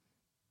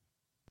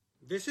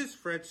This is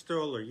Fred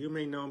Stoller. You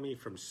may know me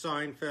from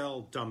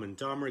Seinfeld, Dumb and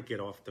Dumber, Get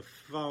Off the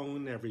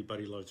Phone,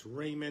 Everybody Loves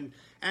Raymond,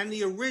 and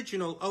the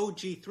original OG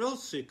Thrill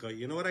Seeker.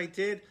 You know what I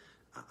did?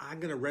 I'm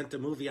going to rent a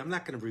movie. I'm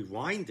not going to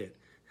rewind it.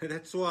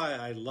 That's why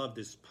I love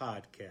this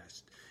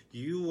podcast.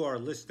 You are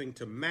listening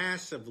to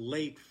Massive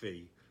Late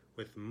Fee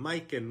with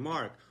Mike and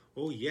Mark.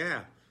 Oh,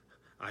 yeah.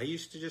 I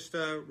used to just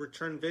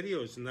return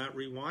videos and not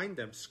rewind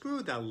them.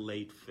 Screw the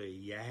late fee,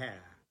 yeah.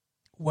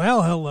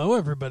 Well, hello,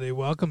 everybody.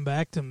 Welcome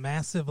back to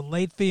Massive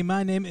Late Fee.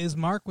 My name is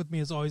Mark. With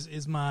me, as always,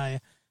 is my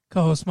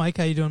co-host, Mike.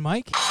 How you doing,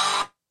 Mike?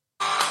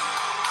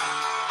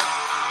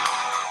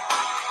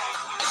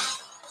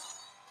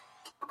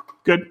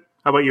 Good.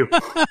 How about you?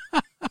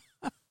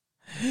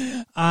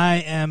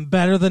 I am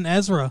better than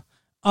Ezra.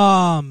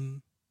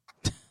 Had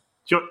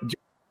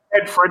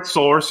Fred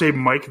Stoller say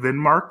Mike then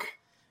Mark?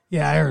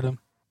 Yeah, I heard him.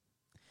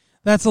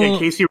 That's a In little...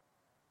 case he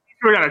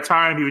ran out of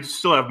time, he would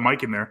still have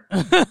Mike in there.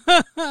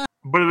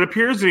 But it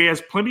appears that he has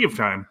plenty of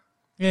time.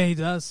 Yeah, he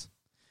does.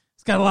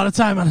 He's got a lot of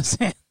time on his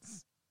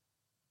hands.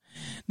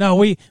 No,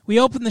 we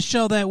opened the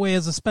show that way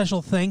as a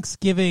special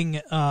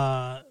Thanksgiving,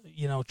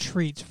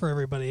 treat for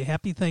everybody.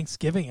 Happy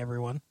Thanksgiving,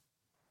 everyone.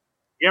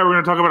 Yeah, we're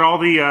going to talk about all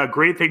the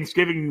great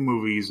Thanksgiving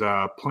movies.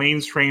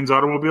 Planes, Trains,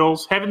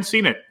 Automobiles. Haven't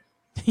seen it.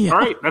 Yeah. All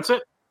right, that's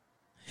it.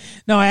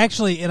 No,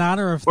 actually, in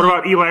honor of... What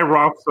about Eli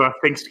Roth's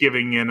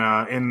Thanksgiving in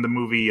the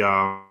movie,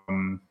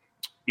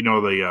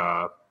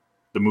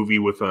 the movie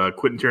with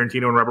Quentin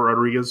Tarantino and Robert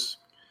Rodriguez?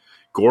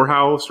 Gore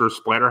House or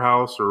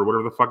Splatterhouse or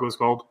whatever the fuck it was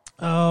called?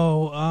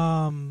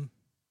 Oh,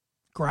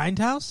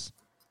 Grindhouse?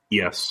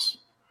 Yes.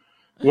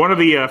 One of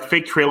the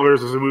fake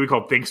trailers is a movie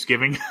called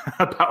Thanksgiving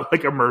about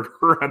like a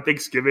murderer on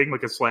Thanksgiving,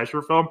 like a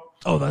slasher film.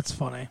 Oh, that's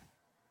funny.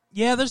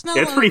 Yeah, there's not.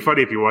 It's pretty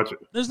funny if you watch it.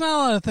 There's not a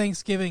lot of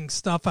Thanksgiving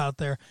stuff out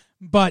there,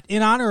 but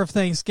in honor of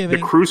Thanksgiving,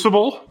 The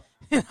Crucible.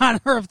 In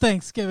honor of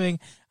Thanksgiving,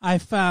 I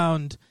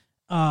found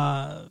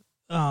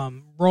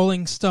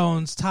Rolling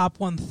Stone's top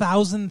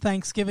 1,000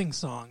 Thanksgiving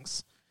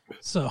songs.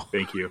 So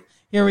thank you.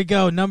 Here we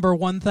go, number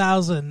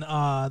 1,000.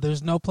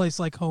 There's no place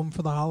like home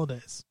for the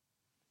holidays.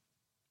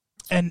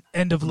 And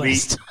end of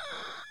list.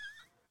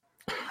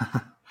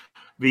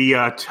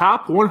 The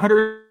top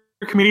 100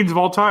 comedians of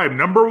all time.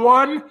 Number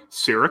 1,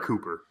 Sarah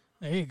Cooper.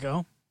 There you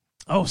go.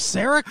 Oh,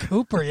 Sarah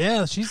Cooper.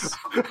 Yeah, she's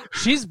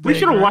big. We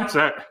should have right? watched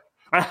that.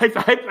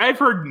 I've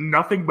heard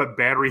nothing but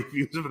bad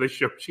reviews of the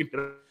show she did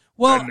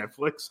on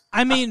Netflix.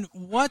 I mean,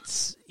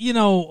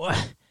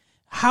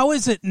 how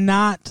is it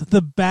not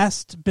the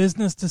best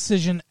business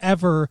decision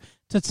ever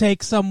to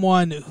take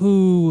someone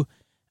who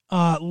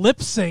lip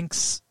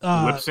syncs?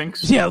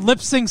 Yeah, lip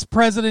syncs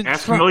President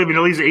Ask Trump. Millie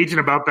Vanilli's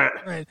agent about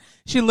that. Right.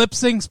 She lip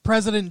syncs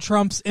President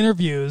Trump's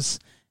interviews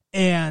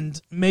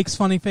and makes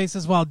funny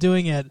faces while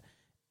doing it.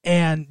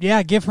 And,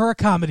 yeah, give her a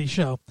comedy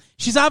show.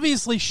 She's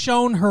obviously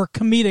shown her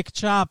comedic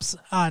chops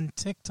on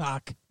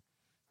TikTok.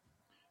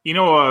 You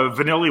know,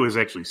 Vanilli was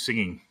actually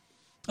singing.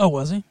 Oh,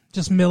 was he?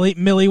 Just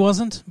Millie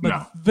wasn't? But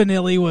No.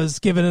 Vanilli was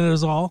giving it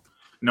his all?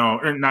 No,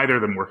 neither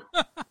of them were.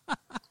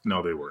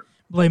 No, they weren't.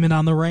 Blame it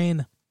on the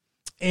rain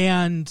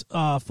and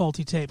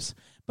faulty tapes.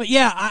 But,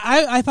 yeah,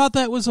 I thought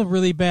that was a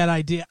really bad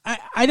idea.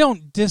 I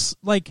don't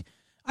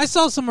I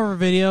saw some of her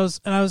videos,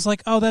 and I was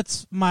like, oh,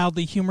 that's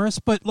mildly humorous.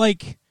 But,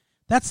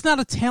 that's not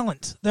a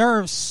talent. There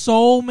are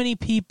so many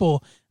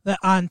people that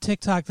on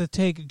TikTok that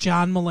take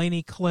John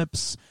Mulaney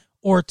clips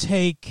or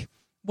take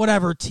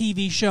whatever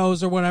TV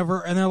shows or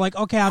whatever, and they're like,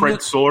 "Okay,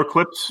 Fred Stoller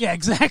clips." Yeah,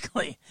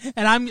 exactly.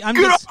 And I'm Get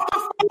just off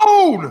the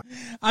phone!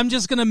 I'm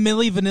just gonna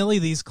Milli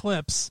Vanilli these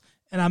clips,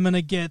 and I'm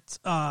gonna get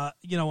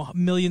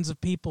millions of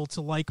people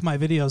to like my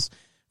videos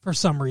for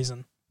some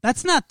reason.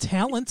 That's not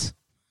talent.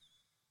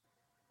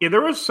 Yeah,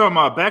 there was some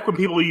back when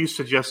people used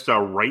to just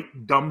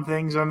write dumb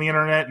things on the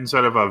internet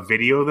instead of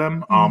video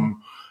them. Mm-hmm.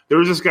 There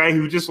was this guy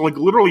who just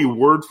literally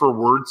word for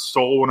word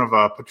stole one of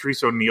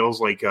Patrice O'Neal's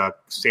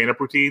stand-up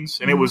routines,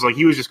 and it was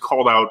he was just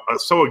called out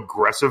so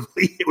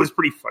aggressively. It was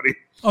pretty funny.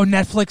 Oh,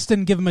 Netflix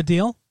didn't give him a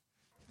deal?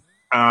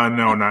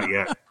 No, not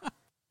yet.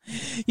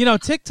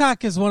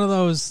 TikTok is one of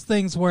those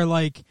things where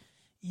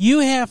you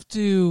have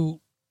to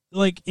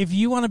if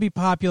you want to be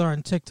popular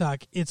on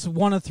TikTok, it's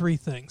one of three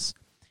things.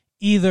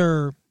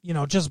 Either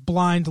just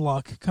blind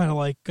luck, kind of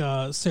like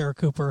Sarah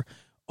Cooper,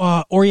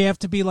 or you have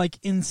to be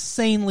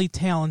insanely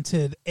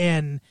talented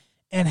and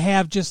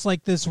have just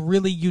this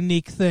really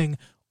unique thing,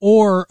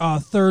 or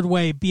third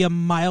way, be a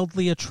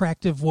mildly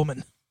attractive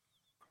woman.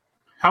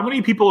 How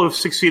many people have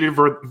succeeded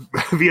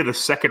via the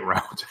second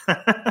round?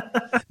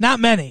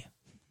 Not many.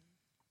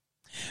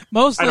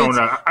 Mostly, I don't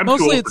know. I'm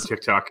too old for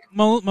TikTok.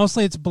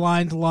 Mostly, it's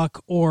blind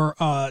luck or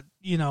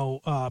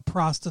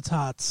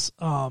prostitutes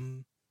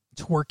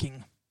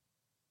twerking.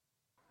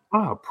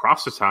 Oh,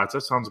 prostitutes.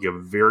 That sounds like a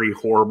very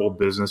horrible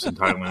business in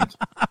Thailand.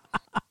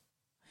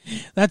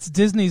 That's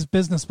Disney's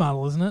business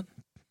model, isn't it?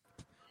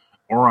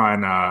 Or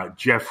on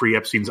Jeffrey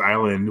Epstein's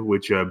island,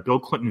 which Bill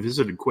Clinton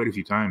visited quite a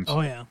few times.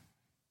 Oh, yeah.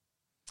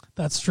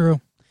 That's true.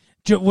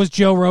 Was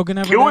Joe Rogan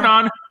ever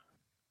QAnon.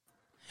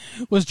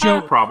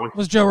 there? Probably.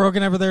 Was Joe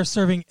Rogan ever there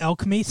serving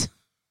elk meat?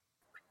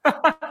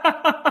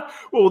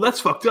 "Oh, that's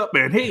fucked up,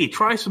 man. Hey,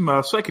 try some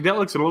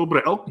psychedelics and a little bit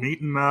of elk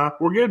meat, and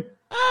we're good."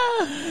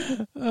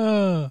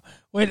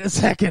 Wait a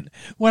second.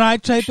 When I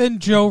type in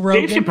Joe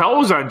Rogan, Dave Chappelle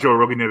was on Joe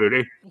Rogan the other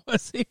day.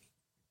 was he?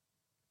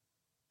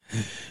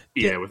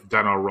 Yeah, with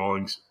Donnell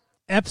Rawlings.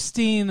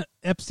 Epstein's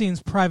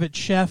private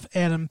chef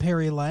Adam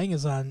Perry Lang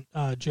is on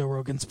Joe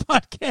Rogan's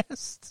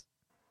podcast.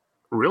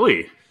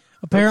 Really?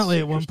 Apparently,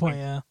 at one point,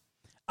 yeah.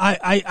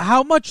 I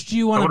how much do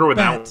you want to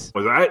bet? That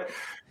was.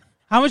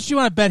 How much do you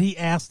want to bet he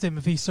asked him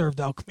if he served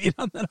elk meat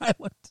on that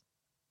island?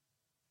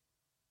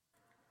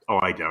 Oh,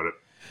 I doubt it.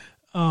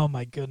 Oh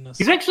my goodness.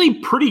 He's actually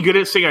pretty good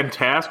at staying on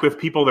task with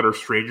people that are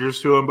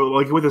strangers to him, but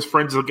like with his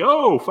friends, like,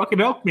 "Oh,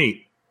 fucking elk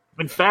meat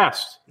and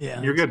fast."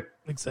 Yeah, you're good.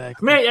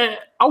 Exactly. I mean,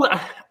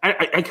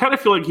 I kind of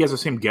feel like he has the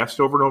same guest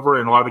over and over,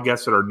 and a lot of the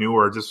guests that are new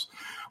are just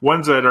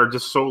ones that are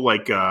just so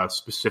like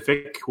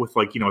specific with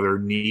like their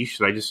niche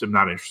that I just am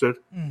not interested.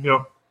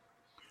 Mm-hmm.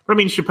 But I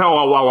mean, Chappelle,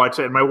 I'll watch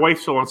it, and my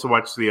wife still wants to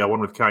watch the one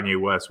with Kanye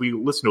West. We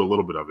listened to a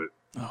little bit of it.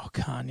 Oh,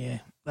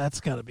 Kanye,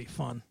 that's got to be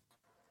fun.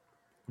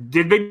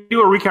 Did they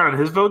do a recount on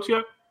his votes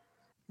yet?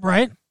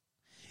 Right.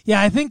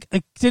 Yeah, I think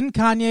didn't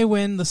Kanye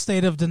win the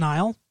state of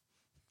denial?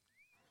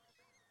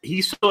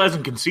 He still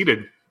hasn't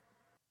conceded.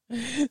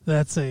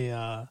 That's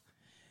a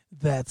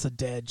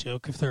dad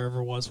joke if there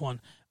ever was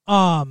one.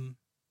 No,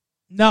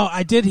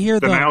 I did hear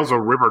the Nile's a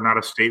river, not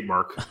a state,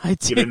 Mark. I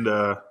did. Get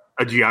into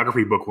a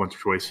geography book once or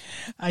twice.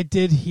 I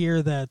did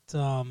hear that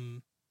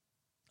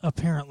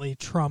apparently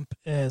Trump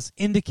has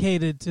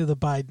indicated to the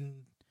Biden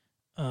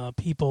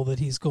people that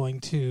he's going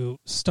to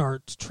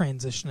start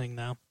transitioning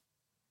now.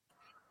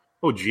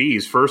 Oh,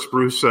 geez. First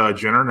Bruce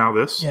Jenner, now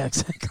this? Yeah,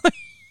 exactly.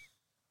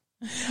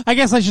 I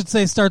guess I should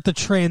say start the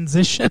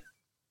transition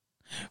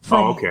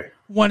from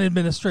one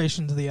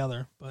administration to the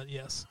other, but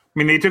yes. I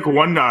mean, they took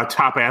one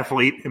top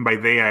athlete, and by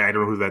they, I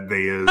don't know who that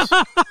they is,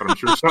 but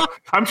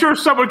I'm sure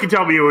someone can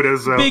tell me who it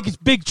is.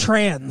 Big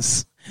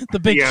trans, the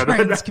big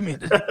trans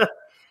community.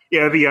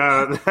 Yeah,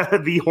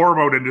 the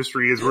hormone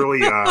industry is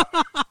really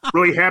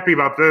really happy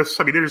about this.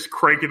 I mean, they're just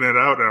cranking it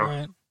out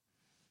now.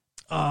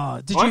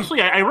 Right.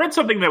 Actually, I read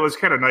something that was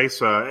kind of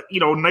nice.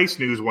 Nice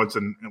news once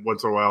in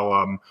a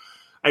while.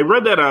 I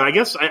read that. I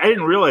guess I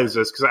didn't realize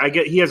this because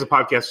he has a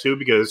podcast too.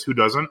 Because who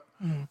doesn't?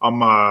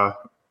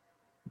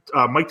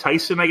 Mike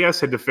Tyson, I guess,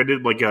 had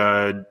defended like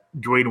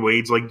Dwayne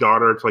Wade's like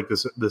daughter. It's like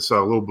this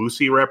Lil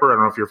Boosie rapper. I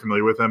don't know if you're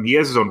familiar with him. He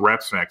has his own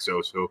rap snacks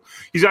though, so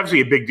he's obviously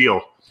a big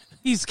deal.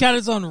 He's got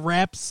his own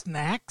rap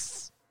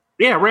snacks?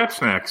 Yeah, rap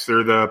snacks.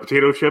 They're the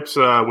potato chips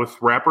with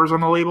wrappers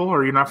on the label.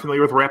 Are you not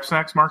familiar with rap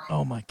snacks, Mark?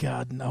 Oh, my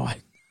God, no.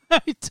 I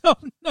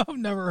don't know. I've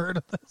never heard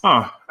of this.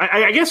 Huh.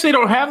 I guess they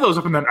don't have those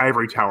up in that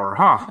ivory tower,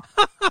 huh?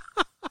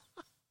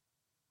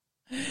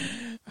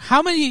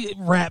 How many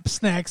rap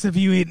snacks have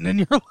you eaten in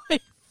your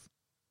life?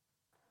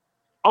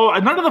 Oh,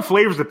 none of the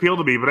flavors appeal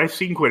to me, but I've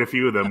seen quite a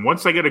few of them.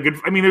 Once I get a good...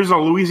 I mean, there's a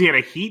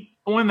Louisiana Heat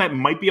one that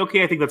might be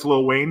okay. I think that's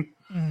Lil Wayne.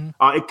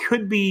 Mm-hmm. It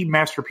could be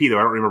Master P, though.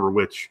 I don't remember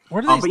which.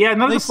 Where do they, but yeah,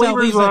 none of the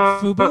flavors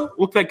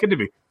look that good to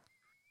me.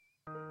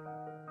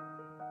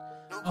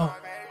 Oh.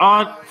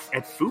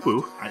 At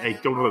Fubu, I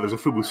don't know if there's a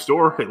Fubu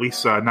store, at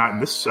least not in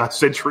this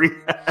century.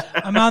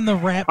 I'm on the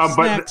rap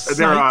snacks but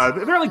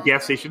they're like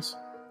gas stations.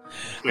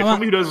 Yeah,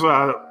 somebody who does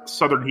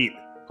Southern Heat,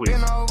 please.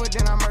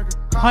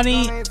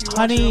 Honey,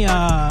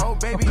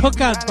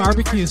 cookout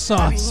barbecue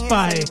sauce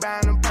by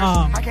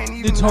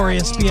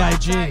Notorious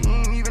B.I.G.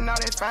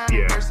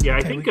 Yeah.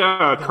 I think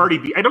Cardi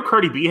B. I know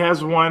Cardi B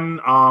has one.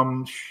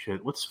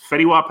 What's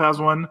Fetty Wap has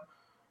one?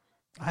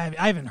 I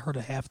haven't heard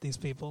of half these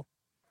people.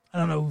 I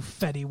don't know who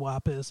Fetty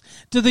Wap is.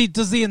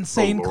 Does the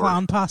Insane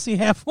Clown Posse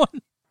have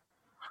one?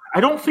 I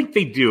don't think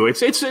they do.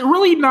 It's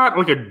really not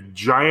like a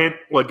giant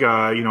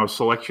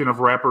selection of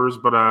rappers,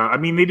 but I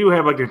mean they do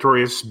have like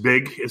Notorious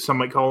Big, as some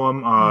might call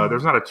him.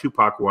 There's not a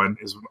Tupac one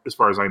as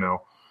far as I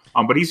know,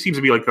 but he seems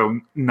to be like the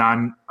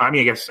non. I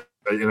mean, I guess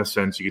in a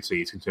sense you could say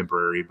he's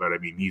contemporary, but I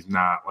mean he's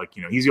not like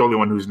he's the only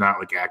one who's not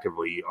like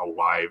actively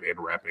alive and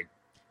rapping.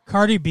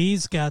 Cardi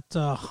B's got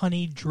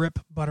honey drip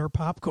butter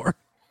popcorn.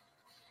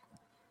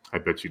 I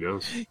bet she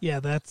does.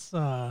 Yeah, that's.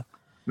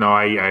 No,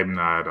 I'm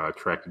not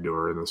attracted to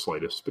her in the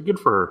slightest, but good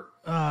for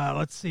her.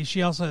 Let's see.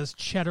 She also has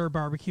cheddar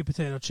barbecue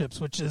potato chips,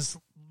 which is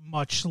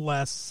much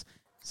less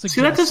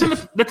suggestive. See,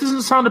 that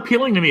doesn't sound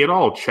appealing to me at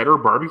all. Cheddar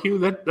barbecue,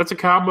 that's a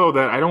combo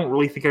that I don't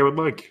really think I would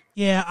like.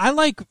 Yeah, I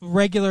like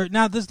regular.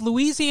 Now, this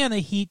Louisiana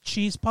Heat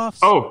cheese puffs.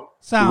 Oh,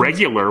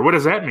 regular. What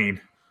does that mean?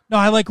 No,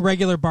 I like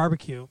regular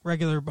barbecue.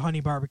 Regular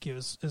honey barbecue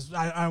is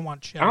I don't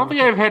want cheddar. I don't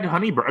think I've had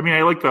honey. I mean,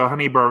 I like the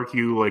honey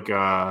barbecue. Like,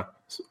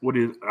 what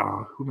is?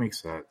 Who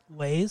makes that?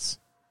 Lay's.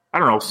 I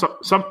don't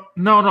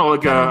know.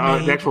 Like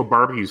the actual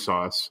barbecue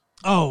sauce.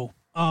 Oh.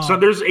 So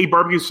there's a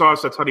barbecue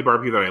sauce that's honey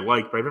barbecue that I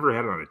like, but I've never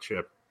had it on a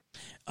chip.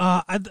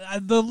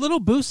 The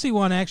Little Boosie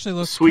one actually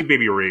looks... Sweet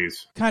Baby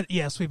Ray's.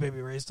 Sweet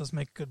Baby Ray's does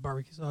make good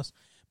barbecue sauce.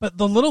 But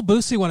the Little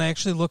Boosie one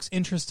actually looks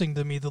interesting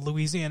to me, the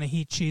Louisiana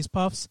Heat cheese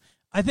puffs.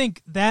 I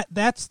think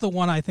that's the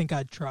one I think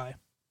I'd try.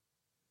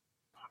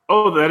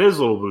 Oh, that is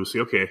Little Boosie.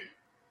 Okay.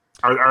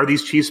 Are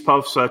these cheese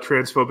puffs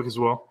transphobic as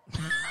well?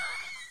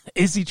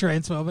 Is he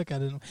transphobic? I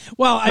didn't.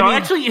 Well, I No, mean,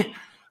 actually,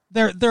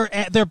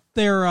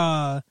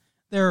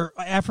 they're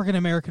African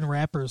American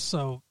rappers,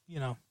 so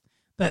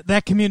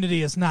that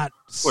community is not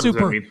what does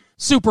that mean?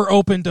 super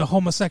open to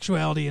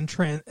homosexuality and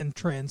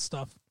trans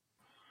stuff.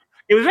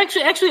 It was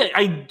actually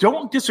I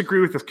don't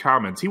disagree with his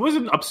comments. He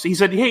wasn't upset. He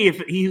said, "Hey,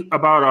 if he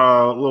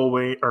about Lil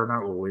Wayne or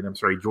not Lil Wayne, I'm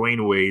sorry,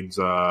 Dwayne Wade's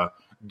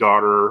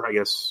daughter, I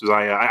guess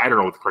Zaya. I don't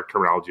know what the correct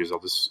terminology is. I'll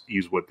just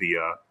use what the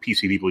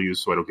PC people use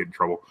so I don't get in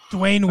trouble.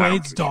 Dwayne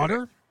Wade's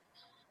daughter.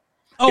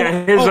 Oh,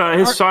 yeah,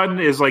 his son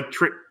is like.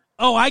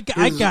 I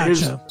gotcha.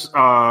 His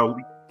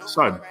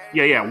son.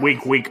 Yeah.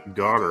 Wink, wink,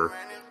 daughter.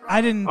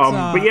 I didn't.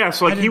 But yeah,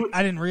 so like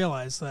I didn't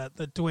realize that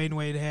Dwayne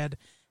Wade had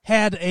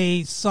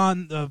a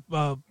son, a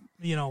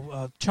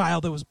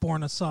child that was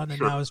born a son, and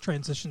now has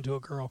transitioned to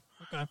a girl.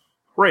 Okay.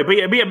 Right, but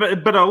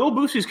Lil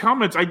Boosie's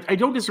comments, I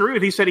don't disagree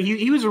with. He said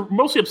he was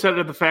mostly upset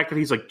at the fact that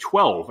he's like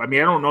 12. I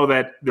mean, I don't know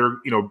that they're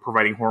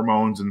providing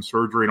hormones and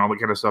surgery and all that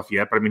kind of stuff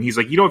yet. But I mean, he's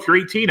like, if you're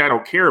 18, I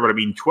don't care. But I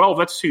mean, 12,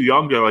 that's too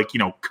young to like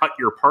cut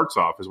your parts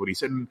off, is what he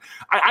said. And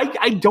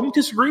I don't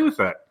disagree with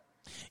that.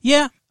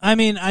 Yeah, I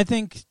mean, I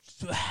think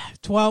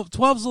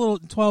 12's a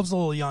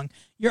little young.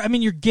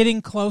 You're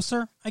getting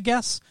closer, I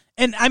guess.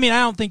 And I mean,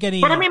 I don't think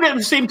any. But I mean, at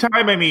the same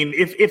time, I mean,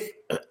 if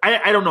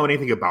I don't know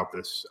anything about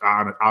this,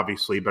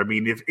 obviously, but I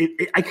mean,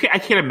 I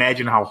can't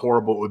imagine how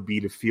horrible it would be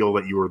to feel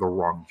that you were the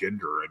wrong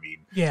gender. I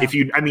mean,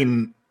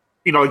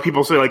 like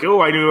people say, like,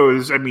 oh, I knew it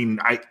was. I mean,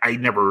 I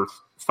never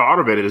thought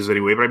of it as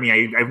anyway, but I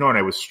mean, I've known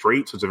I was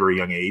straight since a very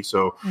young age.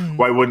 So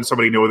why wouldn't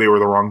somebody know they were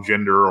the wrong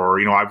gender? Or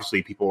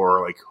obviously, people who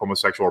are like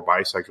homosexual or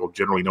bisexual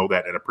generally know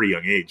that at a pretty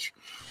young age.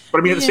 But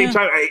I mean, at the same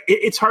time,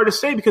 it's hard to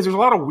say because there's a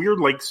lot of weird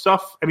like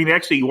stuff. I mean,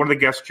 actually, one of the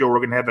guests Joe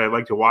Rogan had that I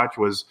like to watch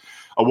was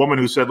a woman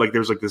who said like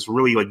there's like this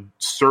really like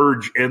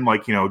surge in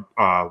like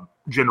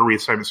gender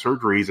reassignment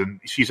surgeries,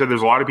 and she said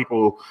there's a lot of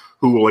people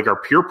who like are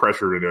peer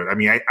pressured into it. I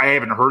mean, I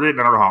haven't heard it,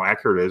 and I don't know how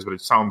accurate it is, but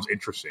it sounds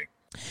interesting.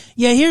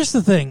 Yeah, here's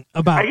the thing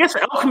about. I guess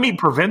elk meat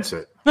prevents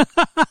it.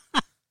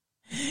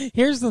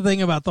 Here's the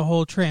thing about the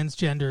whole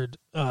transgendered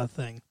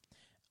thing.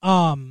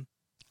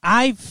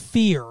 I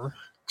fear.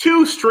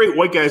 Two straight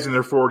white guys in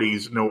their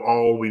 40s know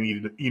all we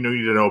need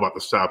to know about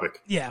this topic.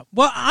 Yeah.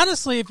 Well,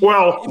 honestly, if you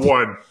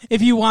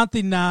want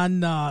the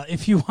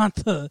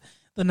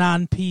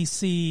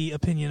non-PC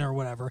opinion or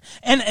whatever,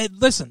 and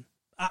listen,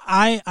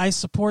 I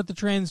support the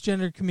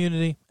transgender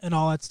community and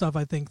all that stuff.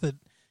 I think that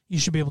you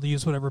should be able to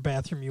use whatever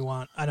bathroom you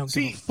want. I don't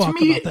give a fuck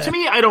about that. To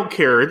me, I don't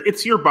care.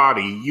 It's your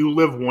body. You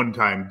live one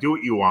time. Do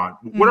what you want.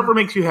 Whatever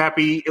makes you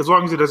happy, as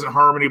long as it doesn't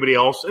harm anybody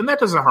else. And that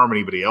doesn't harm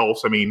anybody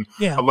else. I mean,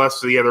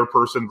 unless the other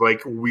person's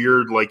like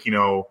weird, like,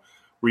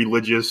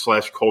 religious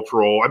 /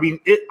 cultural. I mean,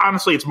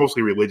 honestly, it's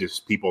mostly religious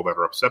people that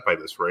are upset by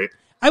this, right?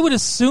 I would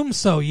assume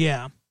so,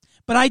 yeah.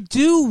 But I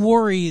do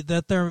worry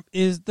that there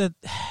is that,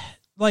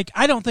 like,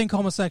 I don't think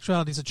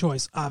homosexuality is a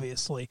choice,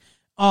 obviously.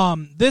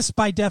 This,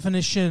 by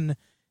definition,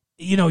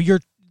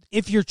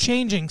 if you're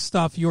changing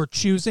stuff, you're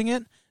choosing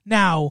it.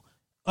 Now,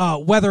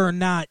 whether or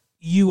not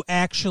you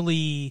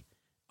actually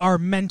are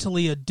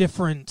mentally a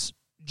different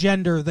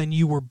gender than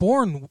you were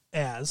born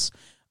as,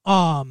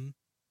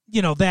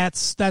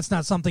 that's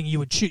not something you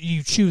would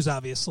you choose,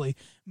 obviously.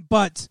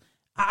 But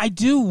I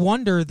do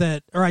worry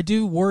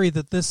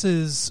that this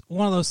is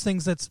one of those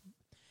things that's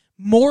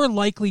more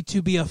likely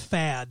to be a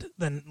fad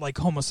than like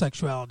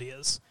homosexuality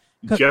is.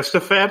 Just a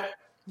fad?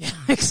 Yeah,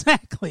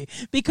 exactly.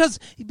 Because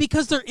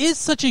there is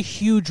such a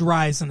huge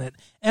rise in it.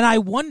 And I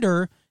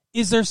wonder,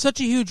 is there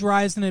such a huge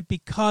rise in it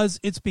because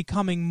it's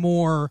becoming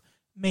more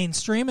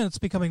mainstream and it's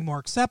becoming more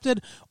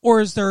accepted? Or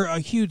is there a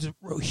huge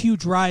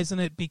rise in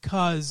it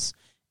because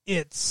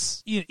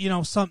it's,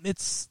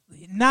 it's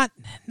not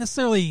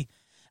necessarily,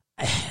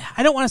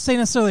 I don't want to say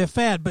necessarily a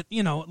fad, but,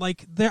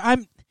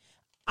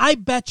 I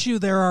bet you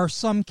there are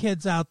some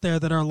kids out there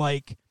that are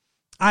like,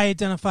 I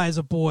identify as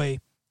a boy,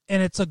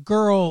 and it's a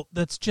girl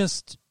that's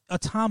just a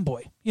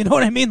tomboy. You know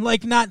what I mean?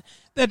 Like, not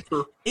that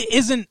it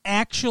isn't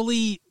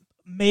actually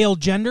male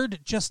gendered,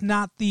 just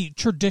not the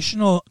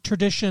traditional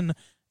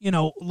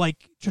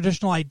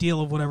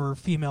ideal of whatever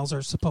females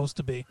are supposed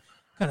to be,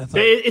 kind of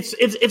thing.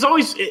 It's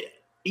always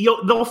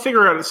they'll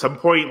figure out at some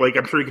point. Like,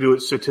 I'm sure you can do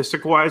it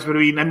statistic wise, but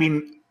I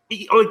mean.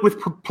 Like with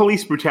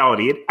police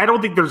brutality, I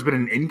don't think there's been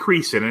an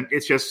increase in it.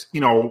 It's just,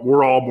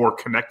 we're all more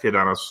connected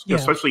on us,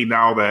 especially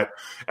now that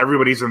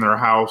everybody's in their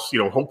house,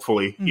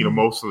 hopefully,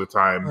 most of the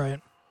time. Right.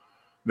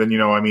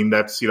 Then,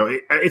 that's,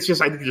 it's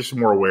just, I think just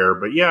more aware.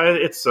 But yeah,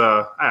 it's,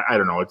 I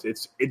don't know.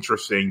 It's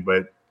interesting,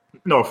 but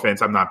no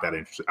offense. I'm not that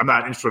interested. I'm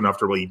not interested enough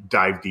to really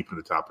dive deep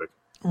into the topic.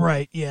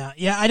 Right. Yeah.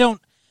 Yeah. I don't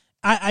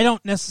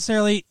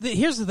necessarily,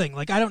 here's the thing.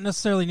 Like, I don't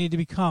necessarily need to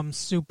become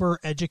super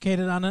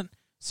educated on it,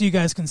 so you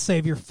guys can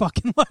save your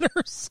fucking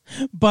letters.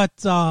 But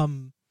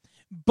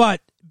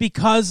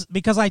because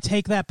I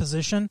take that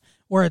position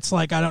where it's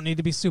like I don't need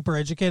to be super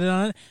educated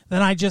on it,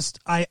 then I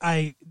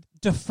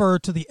defer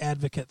to the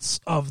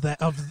advocates of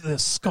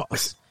this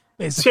cause.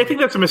 Basically. See, I think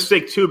that's a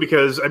mistake too,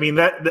 because I mean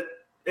that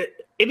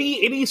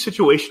any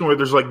situation where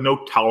there's like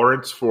no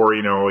tolerance for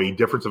a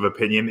difference of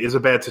opinion is a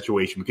bad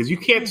situation, because you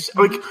can't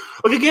like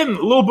again,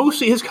 Lil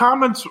Boosie, his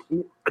comments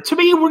to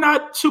me were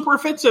not super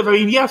offensive. I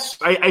mean, yes,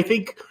 I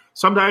think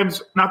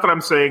sometimes, not that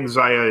I'm saying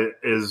Zaya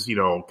is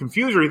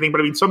confused or anything,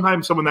 but I mean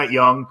sometimes someone that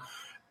young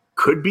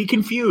could be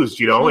confused,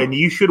 and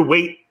you should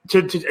wait to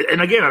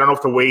and again, I don't know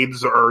if the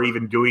Wades are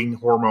even doing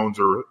hormones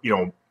or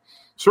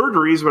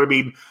surgeries, but I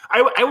mean,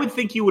 I would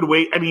think you would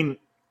wait. I mean,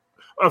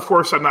 of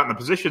course, I'm not in the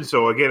position.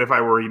 So again, if I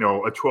were, a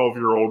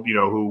 12-year-old,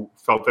 who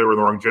felt they were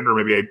the wrong gender,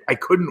 maybe I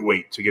couldn't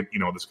wait to get,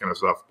 this kind of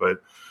stuff.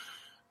 But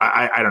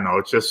I don't know.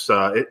 It's just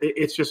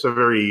it's just a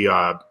very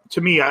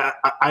to me.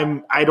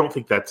 I don't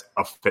think that's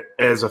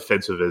as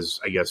offensive as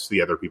I guess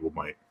the other people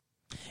might.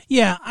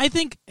 Yeah, I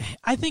think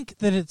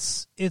that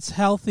it's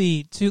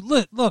healthy to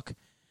look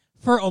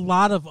for a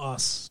lot of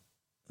us.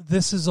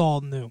 This is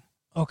all new.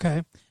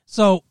 Okay,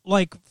 so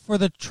like for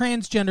the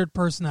transgendered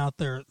person out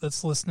there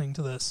that's listening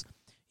to this.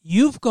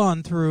 You've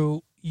gone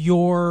through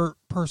your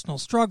personal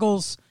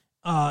struggles.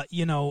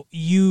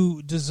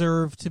 You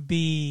deserve to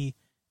be,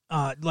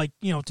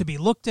 to be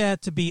looked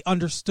at, to be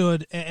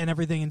understood, and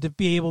everything, and to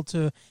be able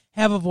to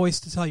have a voice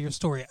to tell your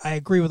story. I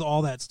agree with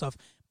all that stuff.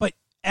 But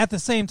at the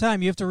same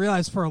time, you have to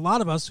realize for a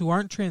lot of us who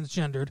aren't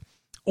transgendered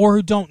or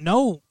who don't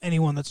know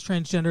anyone that's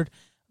transgendered,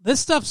 this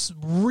stuff's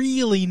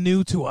really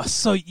new to us.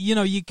 So,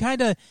 you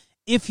kind of,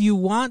 if you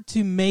want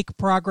to make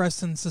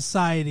progress in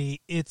society,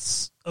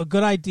 it's a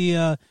good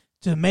idea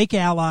to make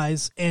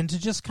allies and to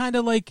just kind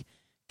of like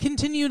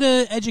continue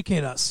to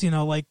educate us,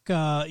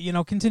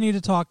 continue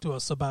to talk to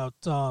us about,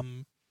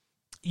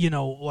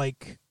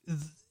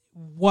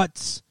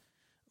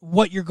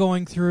 what you're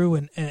going through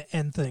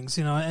and things,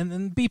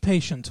 and be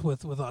patient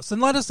with us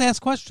and let us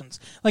ask questions.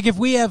 Like if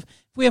we have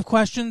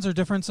questions or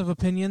difference of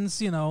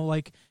opinions,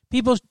 like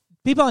people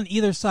on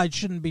either side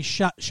shouldn't be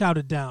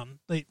shouted down.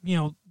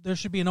 There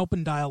should be an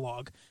open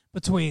dialogue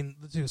between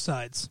the two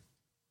sides.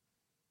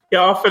 Yeah,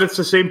 often it's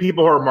the same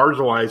people who are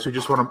marginalized who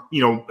just want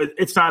to,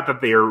 it's not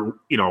that they're,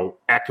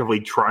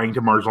 actively trying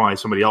to marginalize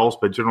somebody else,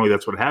 but generally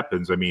that's what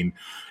happens. I mean,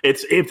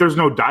 if there's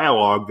no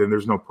dialogue, then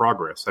there's no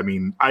progress. I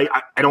mean, I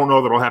don't know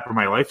that it'll happen in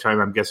my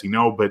lifetime. I'm guessing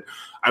no, but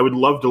I would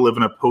love to live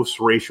in a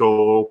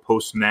post-racial,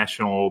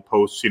 post-national,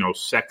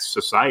 post-sex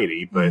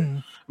society. But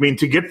I mean,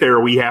 to get there,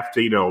 we have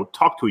to,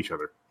 talk to each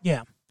other.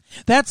 Yeah.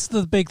 That's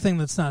the big thing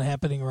that's not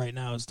happening right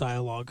now is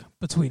dialogue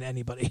between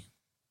anybody.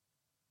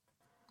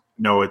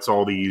 No, it's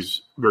all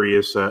these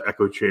various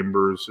echo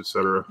chambers,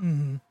 etc.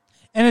 Mm-hmm.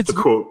 And it's to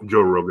quote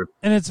Joe Rogan.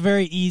 And it's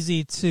very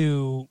easy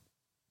to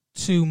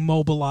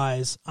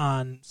mobilize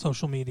on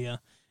social media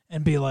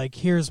and be like,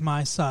 "Here's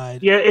my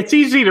side." Yeah, it's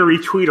easy to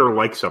retweet or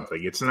like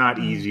something. It's not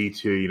easy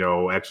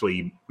to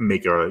actually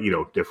make a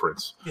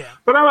difference. Yeah.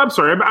 But I'm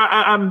sorry,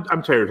 I'm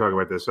tired of talking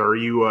about this. Are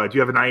you? Do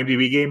you have an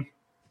IMDb game?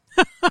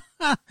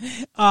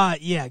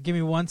 Yeah. Give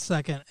me 1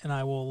 second, and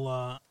I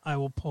will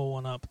pull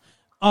one up.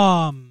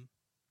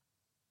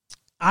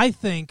 I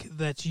think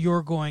that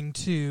you're going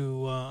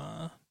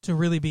to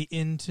really be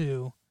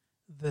into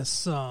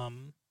this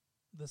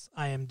this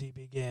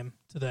IMDb game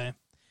today.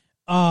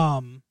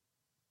 That'll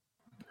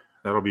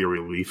be a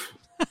relief.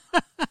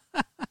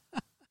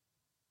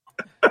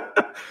 I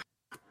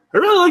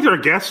really liked our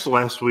guests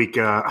last week.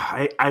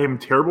 I am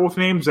terrible with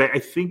names. I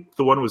think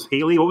the one was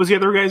Haley. What was the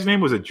other guy's name?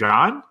 Was it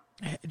John?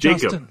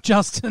 Justin.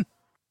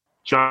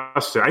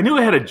 I knew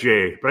it had a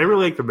J, but I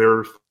really liked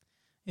them.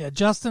 Yeah,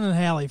 Justin and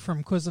Hallie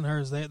from Quiz and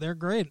Hers. They're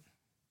great.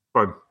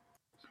 Fun.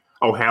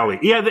 Oh, Hallie.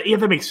 Yeah,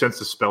 that makes sense,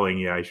 the spelling.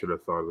 Yeah, I should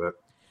have thought of that.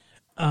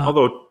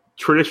 Although,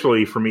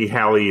 traditionally, for me,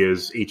 Hallie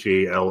is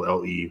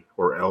Halle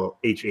or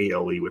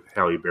Hale with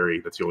Halle Berry.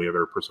 That's the only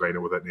other person I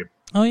know with that name.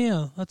 Oh,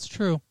 yeah, that's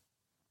true.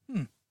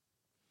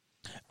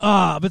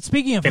 But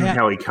speaking of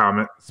Hallie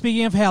Comet.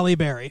 Speaking of Halle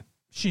Berry,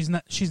 she's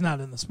not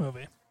in this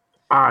movie.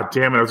 Ah,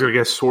 damn it! I was going to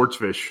guess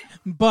Swordfish.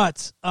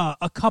 But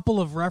a couple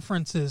of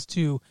references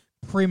to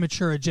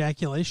premature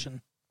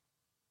ejaculation.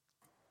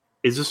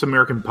 Is this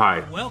American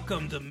Pie?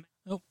 Welcome to...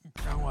 Oh,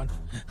 wrong one.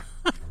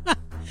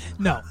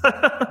 No,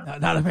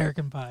 not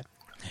American Pie.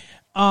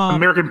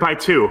 American Pie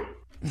 2.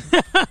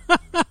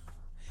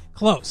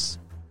 Close.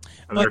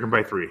 American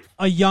Pie 3.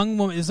 A young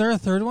woman... Is there a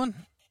third one?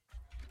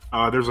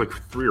 There's like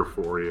 3 or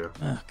 4, yeah.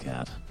 Oh,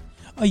 God.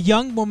 A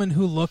young woman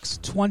who looks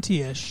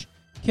 20-ish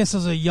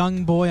kisses a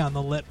young boy on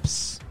the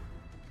lips.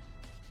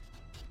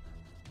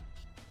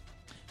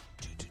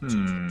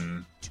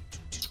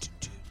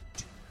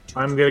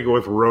 I'm going to go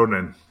with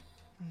Ronan.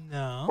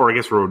 No. Or I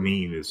guess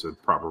Ronin is a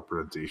proper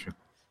pronunciation.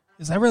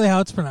 Is that really how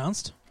it's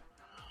pronounced?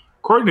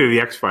 According to the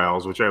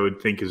X-Files, which I would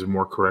think is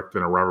more correct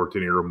than a Robert De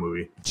Niro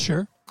movie.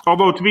 Sure.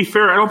 Although, to be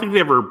fair, I don't think they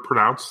ever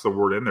pronounced the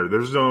word in there.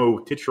 There's no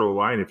titular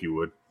line, if you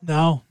would.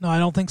 No, I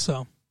don't think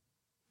so.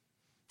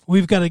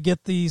 We've got to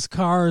get these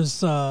cars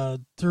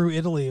through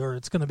Italy, or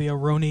it's going to be a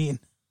Ronin.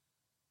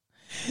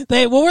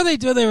 What were they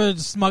doing? They were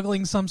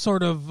smuggling some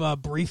sort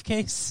of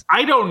briefcase?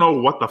 I don't know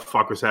what the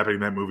fuck was happening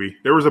in that movie.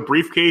 There was a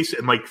briefcase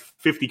and like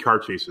 50 car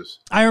chases.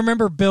 I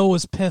remember Bill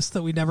was pissed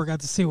that we never got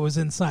to see what was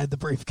inside the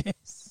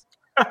briefcase.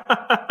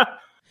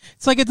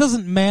 It's like it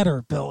doesn't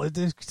matter, Bill.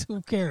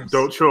 Who cares?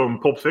 Don't show him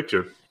Pulp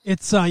Fiction.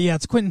 It's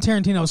it's Quentin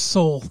Tarantino's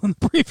soul in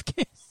the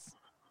briefcase.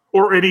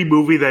 Or any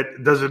movie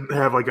that doesn't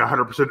have like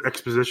 100%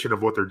 exposition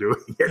of what they're doing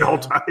at all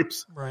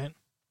times. Right.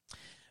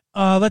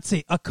 Let's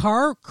see. A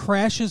car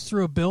crashes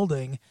through a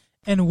building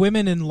and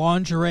women in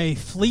lingerie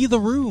flee the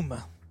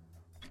room.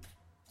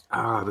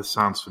 Ah, this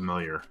sounds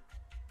familiar.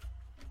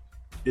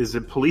 Is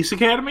it Police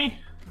Academy?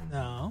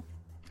 No.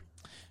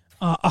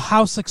 A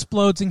house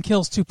explodes and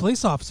kills 2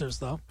 police officers,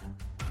 though.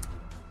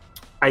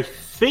 I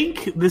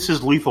think this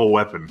is Lethal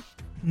Weapon.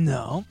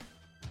 No.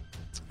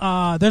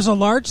 There's a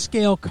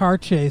large-scale car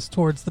chase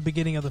towards the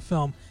beginning of the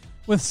film,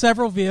 with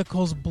several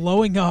vehicles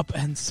blowing up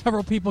and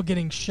several people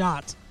getting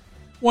shot.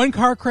 One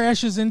car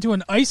crashes into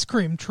an ice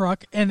cream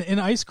truck, and an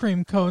ice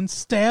cream cone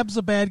stabs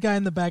a bad guy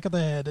in the back of the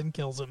head and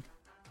kills him.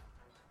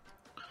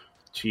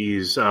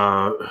 Jeez.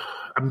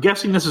 I'm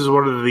guessing this is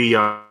one of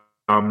the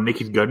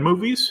Naked Gun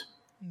movies?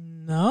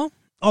 No.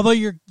 Although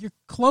you're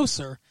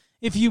closer.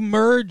 If you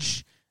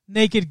merge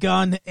Naked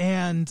Gun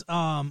and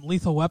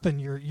Lethal Weapon,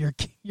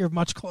 you're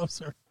much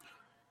closer.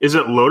 Is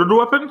it Loaded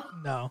Weapon?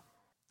 No.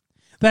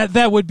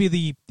 That would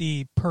be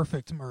the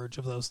perfect merge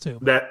of those two.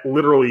 That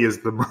literally is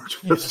the merge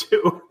of those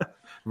two.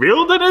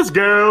 Reeled in his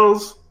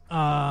girls.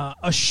 A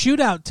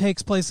shootout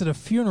takes place at a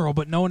funeral,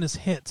 but no one is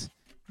hit.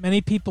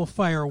 Many people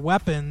fire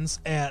weapons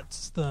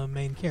at the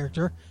main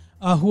character,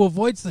 who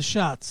avoids the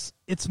shots.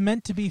 It's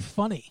meant to be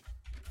funny.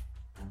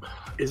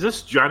 Is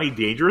this Johnny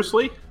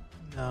Dangerously?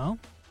 No.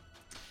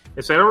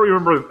 Yes, I don't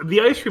remember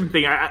the ice cream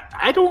thing.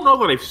 I don't know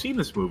that I've seen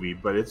this movie,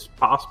 but it's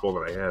possible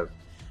that I have.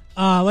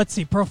 Let's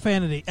see.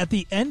 Profanity. At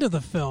the end of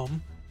the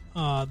film,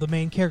 the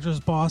main character's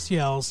boss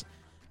yells,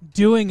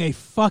 "Doing a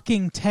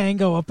fucking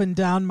tango up and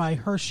down my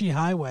Hershey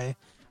Highway,"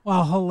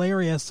 while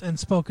hilarious and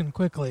spoken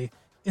quickly.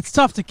 It's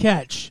tough to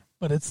catch,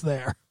 but it's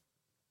there.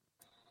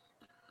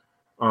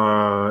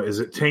 Is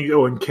it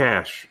Tango and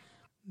Cash?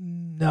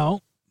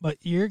 No, but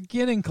you're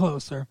getting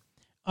closer.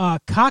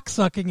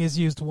 Cocksucking is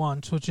used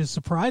once, which is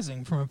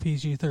surprising from a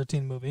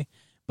PG-13 movie,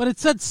 but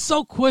it's said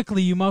so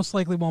quickly you most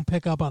likely won't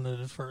pick up on it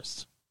at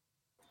first.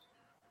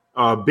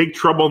 Big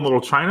Trouble in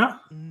Little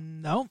China?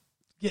 No,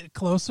 get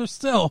closer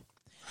still.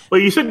 Well,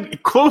 you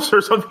said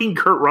closer, something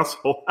Kurt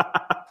Russell.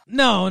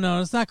 No,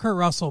 it's not Kurt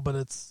Russell, but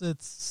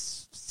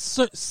it's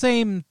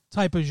same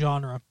type of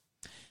genre.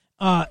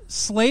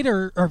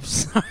 Slater, or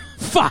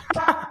fuck.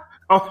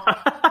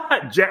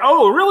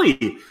 Oh,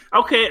 really?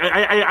 Okay,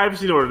 I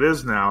obviously know what it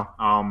is now.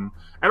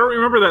 I don't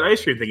remember that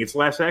ice cream thing. It's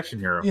Last Action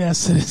Hero.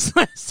 Yes, it is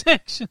Last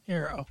Action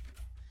Hero.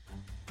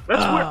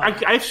 That's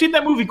weird. I've seen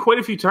that movie quite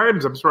a few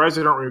times. I'm surprised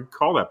I don't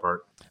recall that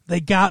part. They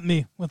got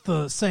me with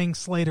the saying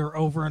Slater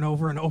over and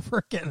over and over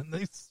again in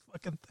these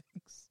fucking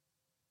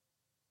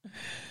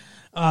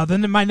things.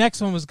 Then my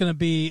next one was going to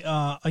be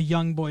a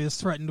young boy is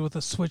threatened with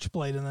a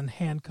switchblade and then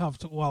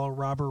handcuffed while a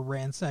robber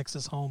ransacks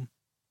his home.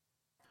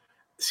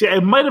 See,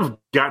 I might have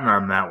gotten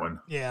on that one.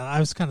 Yeah,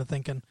 I was kind of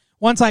thinking.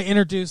 Once I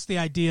introduced the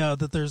idea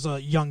that there's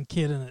a young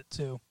kid in it,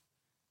 too.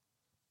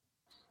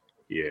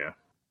 Yeah.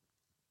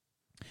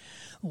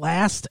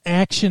 Last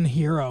Action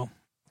Hero.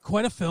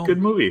 Quite a film.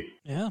 Good movie.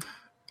 Yeah.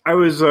 I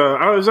was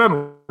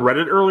on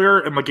Reddit earlier,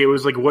 and it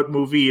was what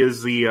movie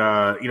is the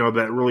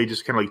that really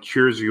just kind of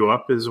cheers you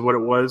up is what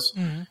it was.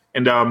 Mm-hmm.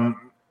 And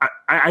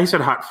I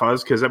said Hot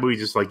Fuzz because that movie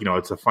just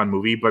it's a fun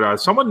movie. But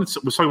someone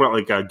was talking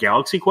about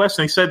Galaxy Quest,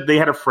 and they said they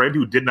had a friend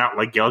who did not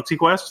like Galaxy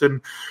Quest. And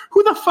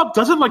who the fuck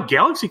doesn't like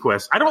Galaxy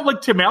Quest? I don't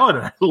like Tim Allen,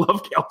 and I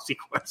love Galaxy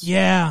Quest.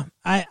 Yeah,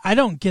 I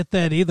don't get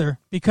that either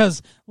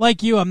because,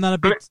 like you, I'm not a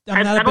big.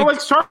 I don't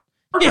like Star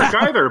Trek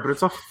either. But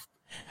it's a.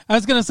 I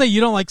was gonna say you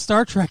don't like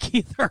Star Trek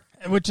either,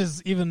 which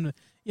is even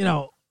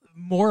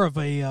more of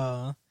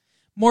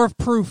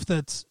proof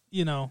that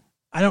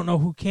I don't know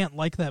who can't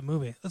like that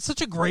movie. That's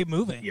such a great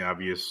movie. The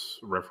obvious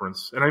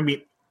reference. And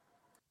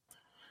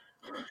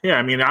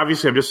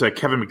obviously I'm just a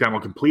Kevin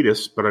McDonald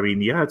completist, but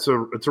it's a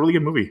really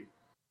good movie.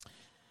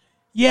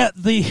 Yeah,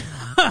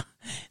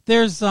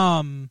 there's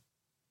I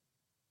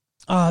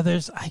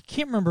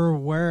can't remember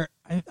where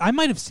I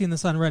might have seen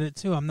this on Reddit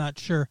too, I'm not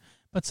sure.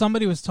 But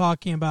somebody was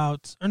talking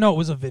about, or no, it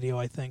was a video,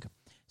 I think.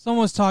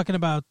 Someone was talking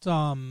about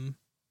Alan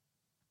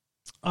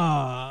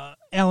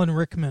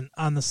Rickman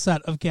on the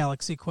set of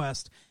Galaxy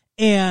Quest.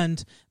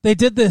 And they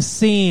did this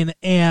scene,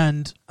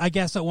 and I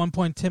guess at one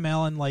point Tim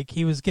Allen,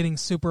 he was getting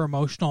super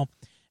emotional.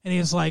 And he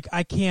was like,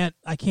 I can't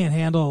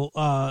handle,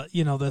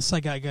 this. I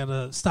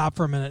gotta stop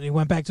for a minute. And he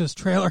went back to his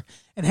trailer,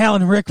 and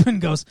Alan Rickman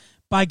goes,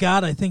 by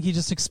God, I think he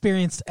just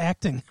experienced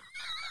acting.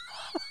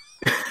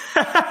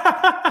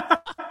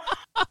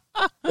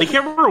 I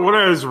can't remember what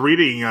I was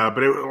reading,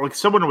 but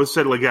someone was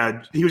said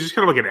he was just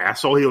kind of like an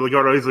asshole. He would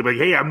always like,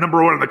 hey, I'm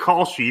number one on the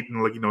call sheet,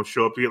 and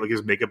show up to get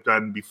his makeup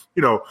done.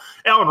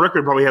 Alan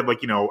Rickman probably had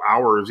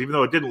hours, even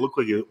though it didn't look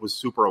like it was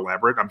super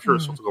elaborate. I'm sure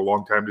it still took a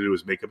long time to do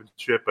his makeup and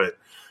shit, but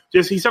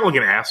just he sounded like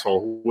an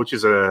asshole, which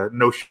is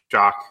no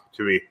shock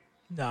to me.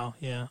 No,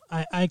 yeah,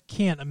 I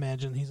can't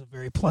imagine he's a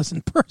very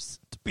pleasant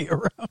person to be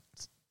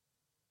around.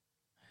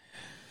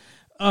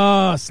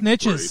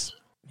 Snitches.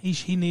 Right.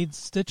 He needs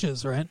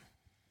stitches, right?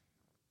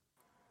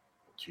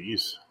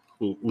 Jeez.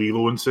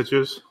 Lilo and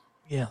Stitches?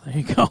 Yeah, there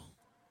you go.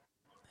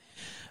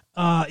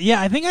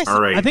 Yeah, I think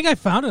I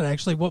found it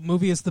actually. What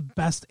movie is the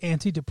best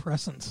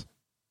antidepressant?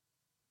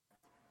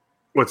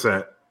 What's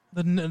that?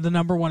 The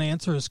number one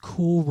answer is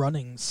Cool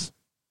Runnings.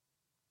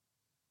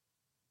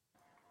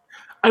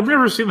 I've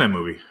never seen that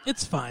movie.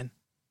 It's fine.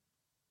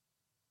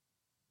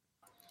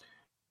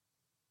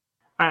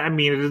 I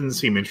mean, it doesn't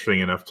seem interesting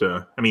enough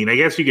to. I mean, I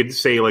guess you could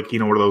say like,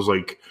 one of those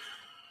like.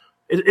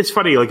 It's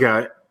funny, like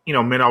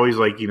men always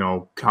like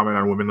comment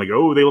on women like,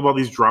 oh, they love all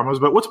these dramas,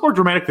 but what's more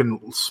dramatic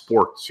than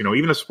sports?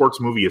 Even a sports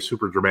movie is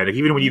super dramatic,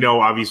 even when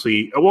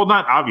obviously, well,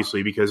 not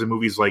obviously, because in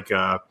movies like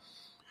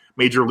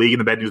Major League and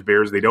the Bad News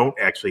Bears, they don't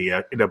actually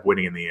end up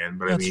winning in the end.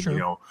 But That's I mean,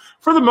 true.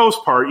 For the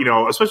most part,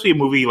 especially a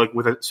movie like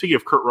speaking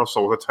of Kurt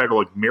Russell with a title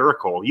like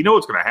Miracle,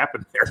 what's going to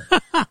happen there.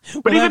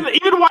 But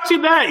even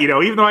watching that,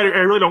 even though I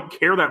really don't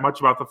care that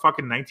much about the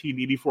fucking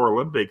 1984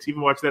 Olympics,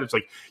 even watching that, it's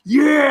like,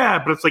 yeah,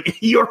 but it's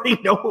like you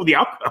already know the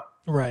outcome.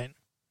 Right.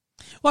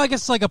 Well, I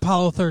guess like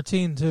Apollo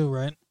 13 too,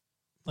 right?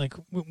 Like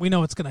we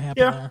know what's going to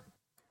happen there.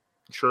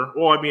 Sure.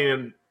 Well, I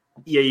mean.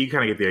 Yeah, you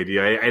kind of get the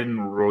idea. I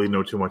didn't really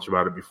know too much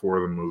about it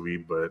before the movie,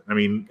 but I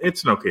mean,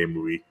 it's an okay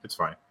movie. It's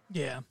fine.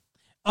 Yeah.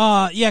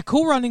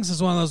 Cool Runnings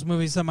is one of those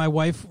movies that my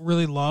wife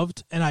really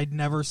loved and I'd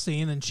never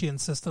seen, and she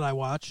insisted I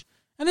watch.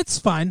 And it's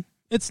fine.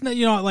 It's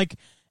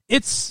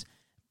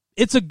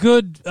it's a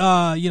good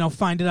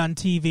find it on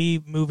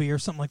TV movie or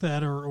something like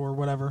that or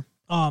whatever.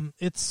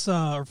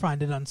 Or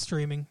find it on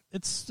streaming.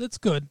 It's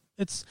good.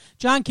 It's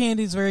John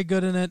Candy's very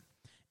good in it.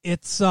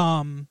 It's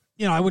I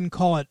wouldn't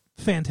call it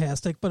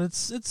fantastic, but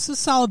it's a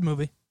solid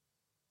movie.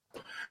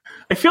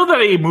 I feel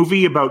that a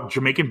movie about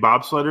Jamaican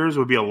bobsledders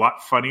would be a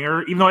lot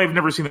funnier, even though I've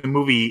never seen the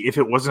movie, if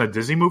it wasn't a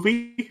Disney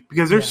movie,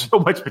 because there's so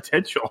much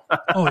potential.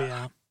 Oh,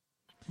 yeah.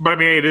 But I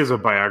mean, it is a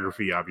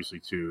biography, obviously,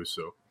 too.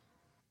 So,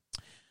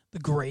 the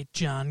great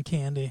John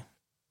Candy.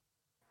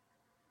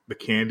 The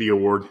Candy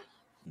Award.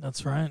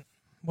 That's right.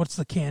 What's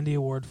the Candy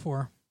Award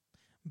for?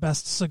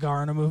 Best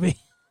cigar in a movie?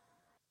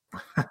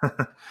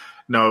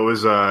 No, it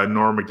was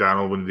Norm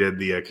Macdonald when he did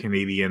the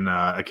Canadian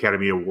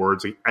Academy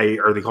Awards.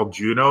 Are they called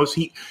Junos?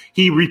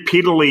 He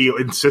repeatedly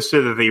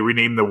insisted that they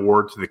rename the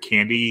award to the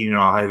Candy.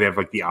 How they have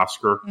like the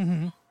Oscar.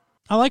 Mm-hmm.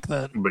 I like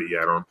that. But yeah,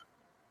 I don't.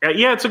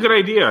 Yeah, it's a good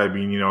idea. I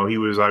mean, he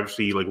was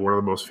obviously like one of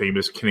the most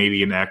famous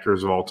Canadian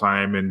actors of all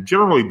time and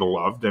generally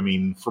beloved. I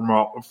mean,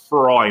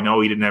 for all I know,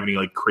 he didn't have any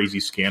like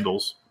crazy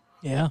scandals.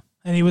 Yeah,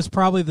 and he was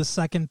probably the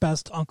second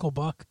best Uncle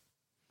Buck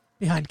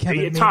behind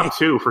Kevin Meaney. Top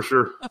two for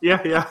sure.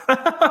 Yeah.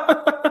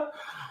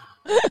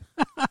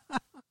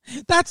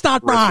 That's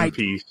not Rest right. in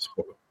peace.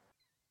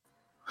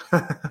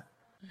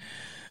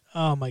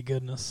 Oh my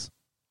goodness,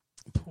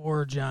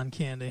 poor John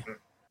Candy.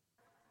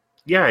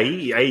 Yeah,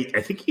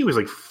 I think he was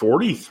like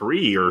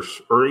 43 or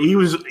he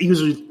was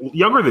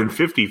younger than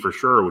 50 for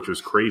sure, which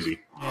was crazy.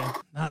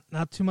 Yeah,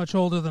 not too much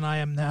older than I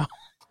am now.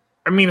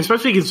 I mean,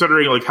 especially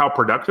considering like how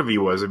productive he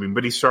was. I mean,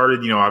 but he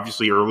started,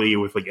 obviously early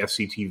with like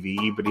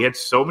SCTV, but he had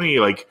so many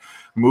like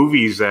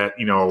movies that,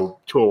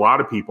 to a lot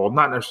of people,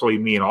 not necessarily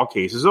me in all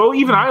cases. Oh,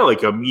 even I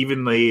like him.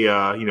 Even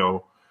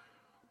the,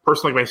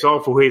 person like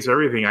myself who hates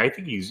everything. I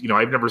think he's,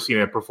 I've never seen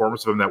a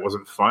performance of him that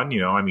wasn't fun.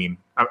 I mean,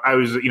 I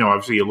was,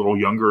 obviously a little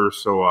younger.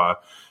 So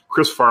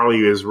Chris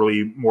Farley is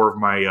really more of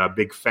my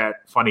big,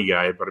 fat, funny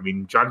guy. But I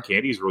mean, John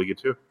Candy is really good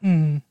too.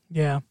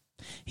 Yeah.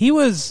 He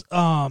was,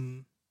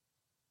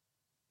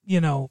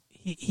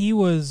 he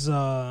was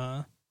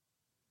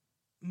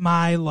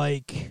my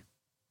like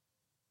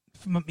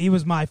he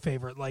was my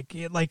favorite. Like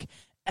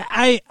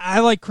I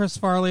like Chris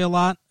Farley a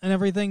lot and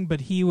everything,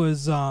 but he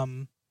was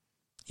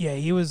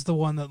he was the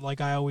one that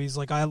I always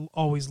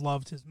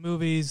loved his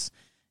movies.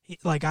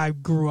 I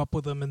grew up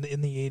with him in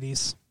the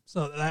 80s.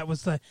 So that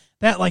was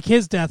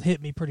his death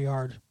hit me pretty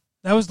hard.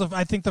 That was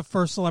I think the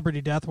first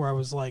celebrity death where I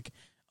was like,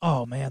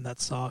 oh man,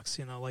 that sucks,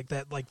 I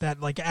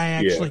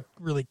actually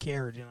really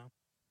cared,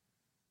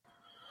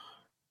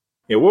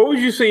 Yeah, what would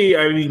you say?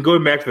 I mean,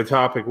 going back to the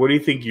topic, what do you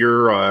think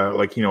your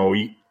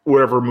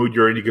whatever mood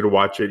you're in, you could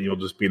watch it and you'll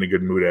just be in a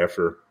good mood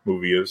after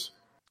movie is?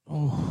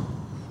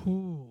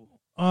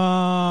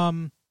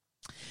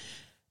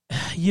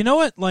 You know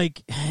what?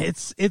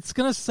 It's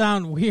gonna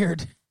sound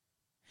weird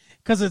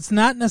because it's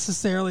not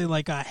necessarily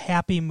like a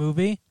happy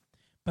movie,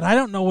 but I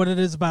don't know what it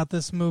is about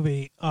this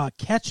movie.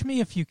 Catch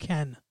Me If You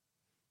Can.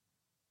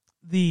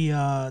 The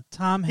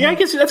Tom Hanks. Yeah, I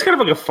guess that's kind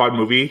of like a fun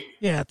movie.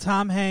 Yeah,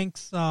 Tom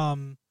Hanks,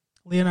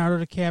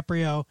 Leonardo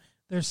DiCaprio.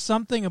 There's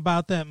something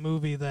about that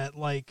movie that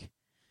I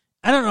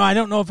don't know. I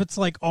don't know if it's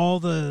all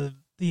the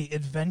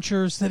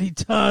adventures that he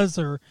does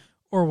or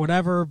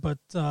whatever, but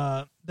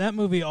that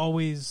movie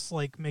always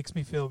makes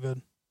me feel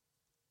good.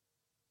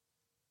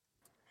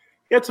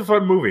 Yeah, it's a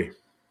fun movie.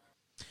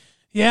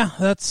 Yeah,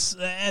 that's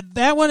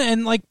that one,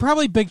 and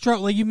probably Big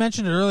Trouble. Like you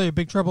mentioned it earlier,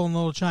 Big Trouble in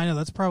Little China.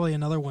 That's probably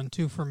another one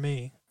too for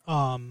me.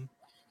 I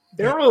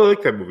don't really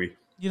like that movie.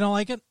 You don't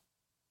like it?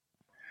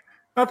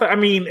 Not that, I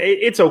mean,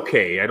 it's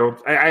okay. I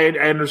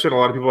understand a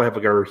lot of people have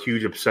like a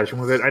huge obsession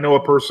with it. I know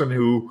a person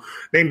who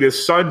named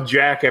his son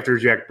Jack after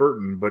Jack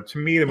Burton, but to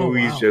me, the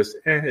movie's just,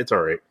 it's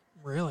all right.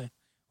 Really?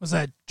 Was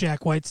that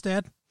Jack White's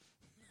dad?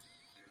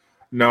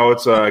 No,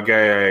 it's a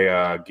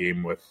guy I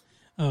game with.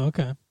 Oh,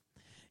 okay.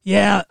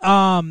 Yeah,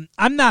 I'm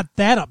not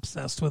that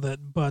obsessed with it,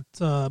 but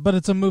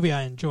it's a movie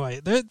I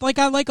enjoy. I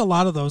like a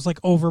lot of those, like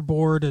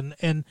Overboard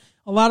and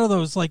a lot of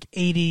those like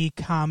 80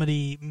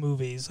 comedy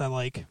movies I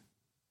like.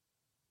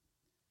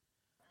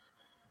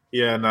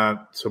 Yeah,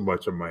 not so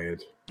much on my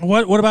end.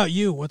 What about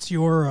you? What's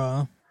your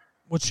Oh,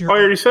 I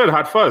already said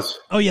Hot Fuzz.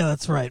 Oh yeah,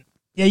 that's right.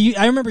 Yeah,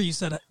 I remember you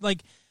said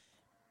like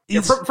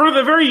for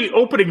the very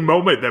opening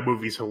moment, that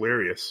movie's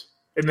hilarious.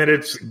 And then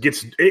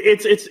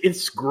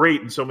it's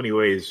great in so many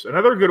ways.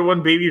 Another good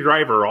one, Baby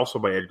Driver, also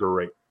by Edgar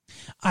Wright.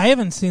 I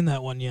haven't seen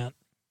that one yet.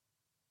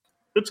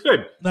 It's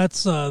good.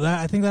 That's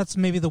I think that's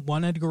maybe the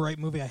one Edgar Wright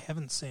movie I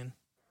haven't seen.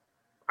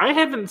 I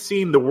haven't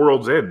seen The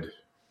World's End.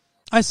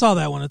 I saw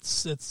that one.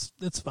 It's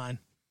fine.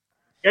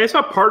 Yeah, I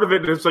saw part of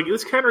it, and it's like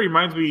this kind of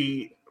reminds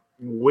me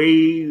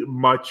way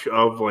much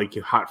of like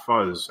Hot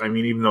Fuzz. I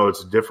mean, even though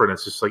it's different,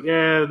 it's just like,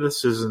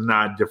 this is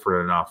not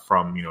different enough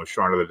from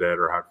Shaun of the Dead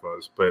or Hot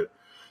Fuzz. But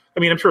I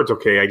mean, I'm sure it's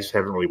okay. I just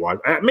haven't really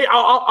watched. I mean,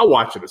 I'll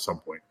watch it at some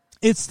point.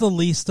 It's the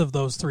least of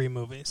those three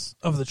movies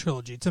of the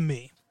trilogy to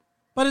me,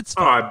 but it's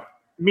fun.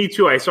 Me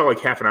too. I saw like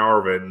half an hour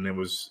of it, and it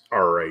was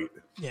all right.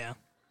 Yeah.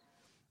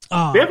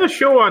 They have a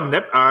show on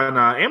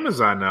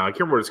Amazon now. I can't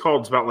remember what it's called.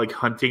 It's about like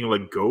hunting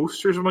like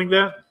ghosts or something like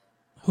that.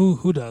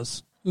 Who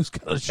does? Who's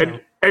got a show?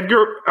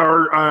 Edgar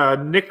or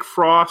Nick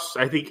Frost.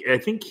 I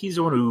think he's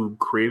the one who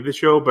created the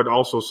show, but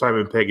also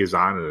Simon Pegg is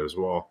on it as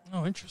well.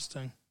 Oh,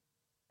 interesting.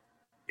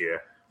 Yeah.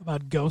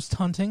 About ghost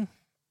hunting?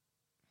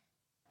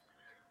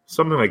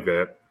 Something like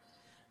that.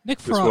 Nick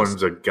Frost. This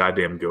one's a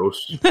goddamn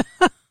ghost.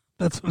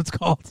 That's what it's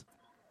called.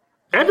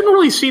 I haven't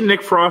really seen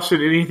Nick Frost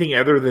in anything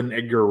other than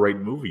Edgar Wright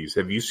movies.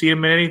 Have you seen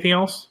him in anything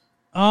else?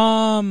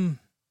 I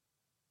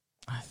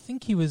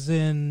think he was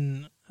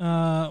in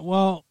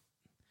Paul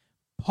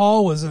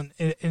was an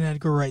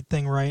Edgar Wright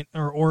thing, right?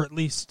 Or at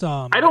least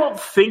I don't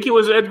think it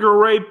was Edgar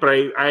Wright, but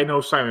I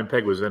know Simon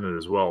Pegg was in it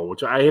as well,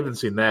 which I haven't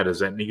seen that. Is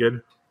that any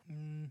good?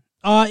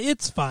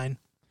 It's fine.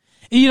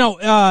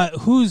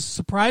 Who's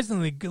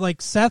surprisingly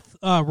like Seth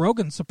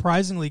Rogen,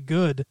 surprisingly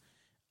good,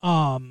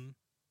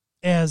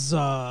 as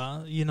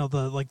the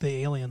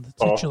alien, the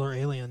titular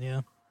alien,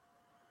 yeah.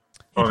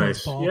 Oh,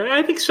 nice. Paul. Yeah,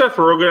 I think Seth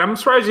Rogen. I'm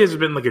surprised he hasn't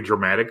been like a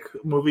dramatic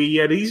movie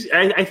yet.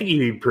 I think he'd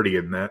be pretty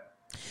good in that.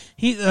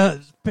 He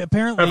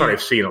apparently. I thought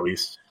I've seen at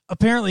least.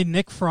 Apparently,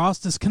 Nick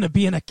Frost is going to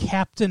be in a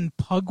Captain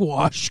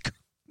Pugwash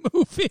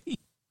movie.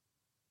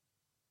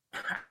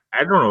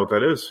 I don't know what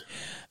that is.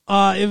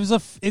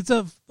 It's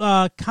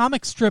a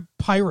comic strip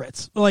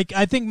pirates. Like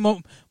I think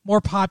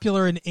more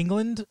popular in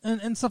England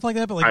and stuff like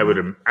that. But like I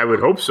would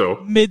hope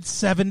so.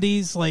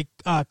 Mid-70s like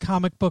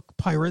comic book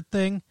pirate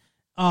thing.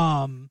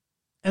 And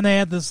they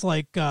had this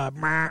like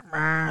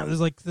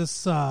there's like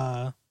this they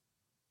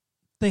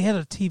had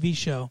a TV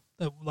show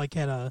that like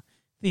had a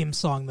theme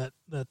song that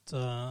had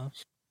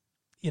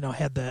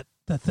that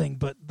thing,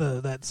 but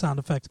that sound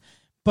effect.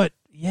 But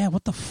yeah,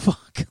 what the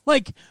fuck?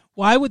 Like,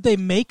 why would they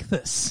make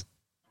this?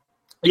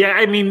 Yeah,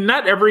 I mean,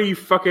 not every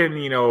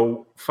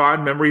fucking,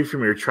 fond memory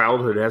from your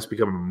childhood has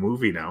become a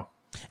movie now.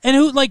 And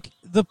who, like,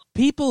 the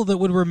people that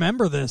would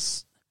remember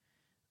this,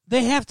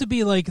 they have to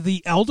be, like,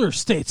 the elder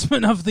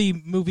statesmen of the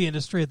movie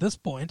industry at this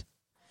point.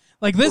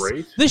 Like,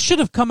 this should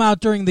have come out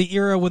during the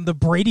era when the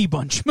Brady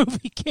Bunch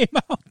movie came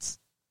out.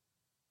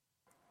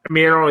 I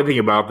mean, I don't know anything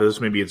about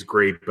this. Maybe it's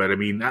great, but I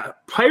mean,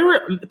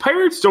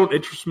 pirates don't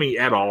interest me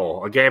at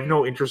all. Like, I have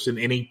no interest in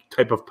any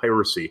type of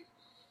piracy.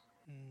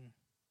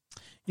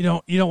 You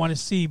don't want to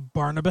see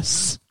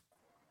Barnabas?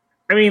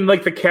 I mean,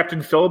 like the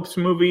Captain Phillips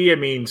movie. I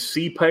mean,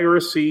 sea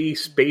piracy,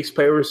 space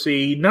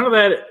piracy. None of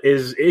that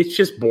it's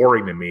just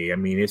boring to me. I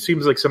mean, it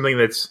seems like something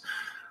that's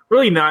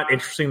really not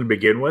interesting to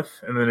begin with.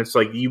 And then it's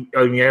like,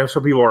 I know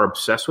some people are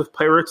obsessed with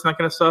pirates and that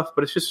kind of stuff,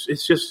 but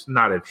it's just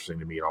not interesting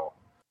to me at all.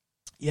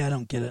 Yeah, I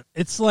don't get it.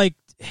 It's like,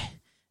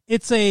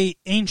 it's a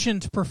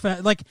ancient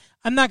like,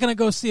 I'm not going to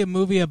go see a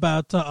movie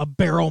about a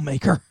barrel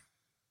maker.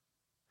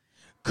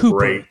 Cooper,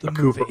 right,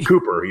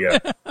 Cooper, yeah.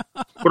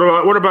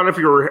 What about if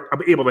you were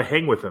able to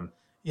hang with him?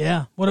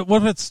 Yeah. What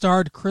if it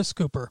starred Chris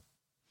Cooper?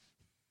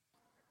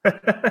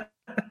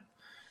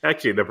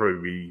 Actually, that'd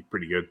probably be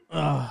pretty good.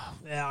 Yeah,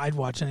 I'd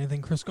watch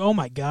anything Chris. Oh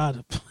my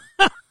god!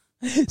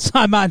 So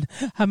I'm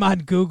on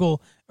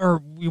Google or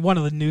one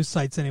of the news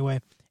sites anyway,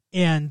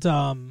 and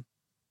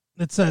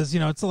it says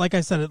it's like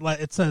I said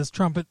it says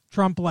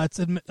Trump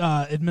lets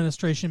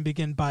administration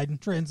begin Biden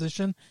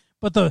transition,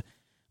 but the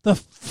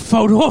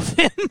photo of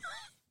him.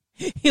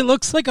 He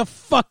looks like a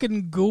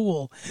fucking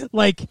ghoul.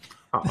 Like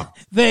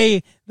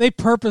they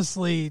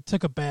purposely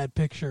took a bad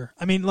picture.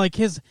 I mean, like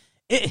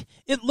it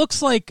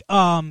looks like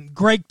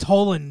Greg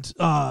Toland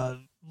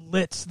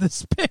lit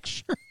this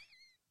picture.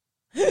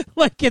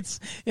 Like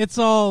it's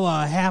all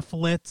half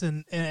lit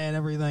and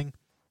everything.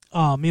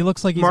 He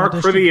looks like he's Mark,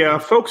 for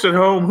the folks at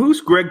home, who's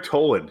Greg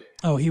Toland?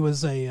 Oh, he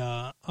was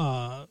a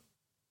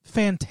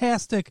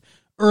fantastic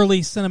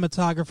early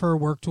cinematographer.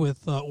 Worked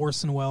with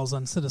Orson Welles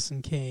on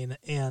Citizen Kane,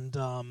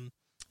 and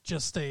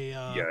just a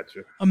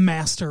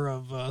master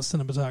of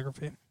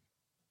cinematography.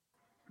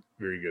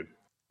 Very good.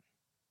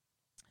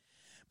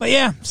 But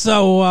yeah,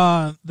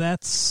 so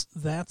that's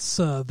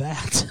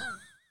that.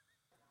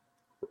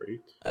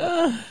 Great.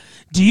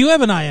 Do you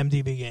have an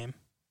IMDb game?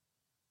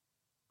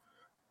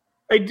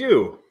 I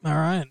do. All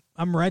right,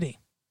 I'm ready.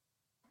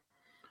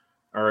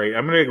 All right,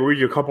 I'm going to read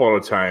you a couple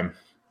at a time.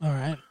 All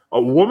right.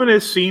 A woman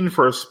is seen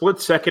for a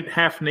split second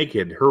half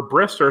naked. Her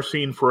breasts are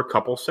seen for a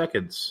couple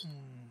seconds.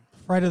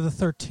 Friday the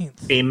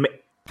 13th.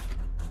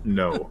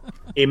 No.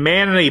 A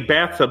man in a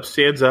bathtub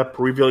stands up,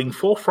 revealing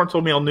full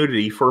frontal male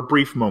nudity for a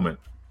brief moment.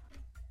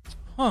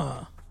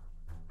 Huh.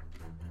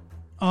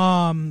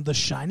 The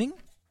Shining?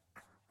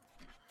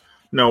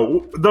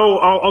 No, though.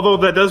 Although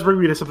that does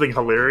bring me to something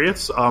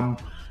hilarious.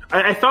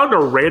 I found a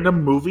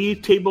random movie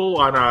table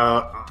on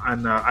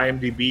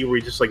IMDb where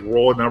you just like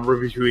roll a number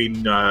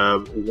between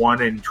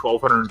 1 and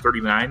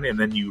 1,239, and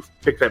then you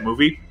pick that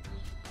movie.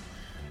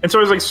 And so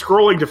I was like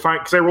scrolling to find,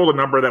 because I rolled a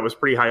number that was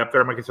pretty high up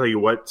there. I'm not gonna tell you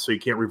what, so you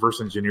can't reverse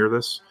engineer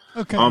this.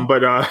 Okay.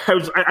 But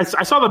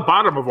I saw the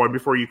bottom of one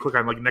before you click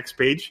on like next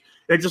page,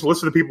 and I just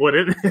listened to people in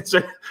it. It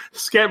said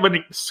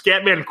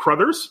Scatman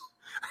Crothers.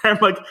 I'm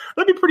like,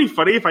 that'd be pretty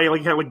funny if I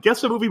had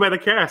guess a movie by the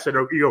cast, and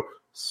you go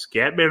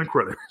Scatman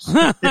Crothers.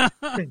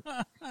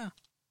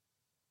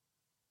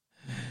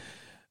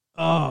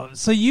 Oh,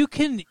 so you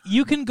can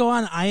go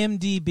on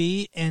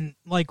IMDb and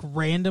like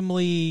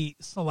randomly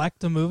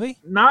select a movie?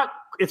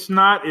 It's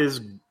not as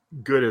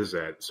good as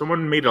that.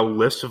 Someone made a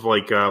list of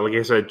like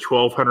I said,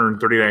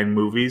 1,239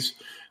 movies,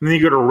 and then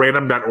you go to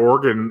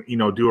random.org and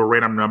do a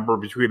random number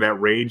between that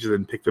range, and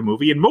then pick the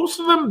movie. And most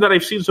of them that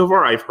I've seen so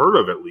far, I've heard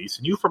of at least,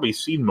 and you've probably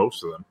seen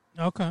most of them.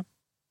 Okay.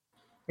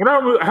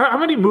 How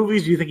many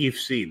movies do you think you've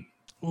seen?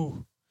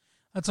 Ooh,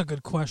 that's a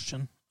good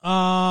question.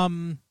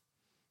 I'd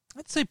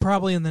say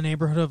probably in the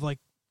neighborhood of like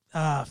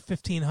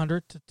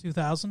 1,500 to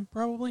 2,000,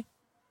 probably.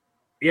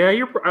 Yeah,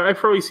 I've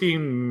probably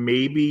seen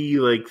maybe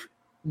like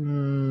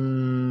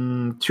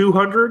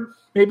 200,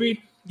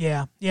 maybe.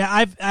 Yeah.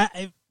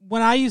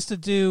 When I used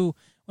to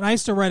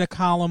write a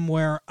column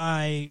where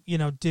I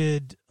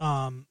did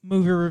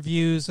movie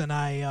reviews, and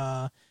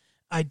I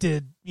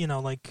did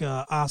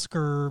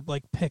Oscar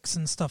picks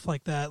and stuff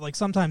like that. Like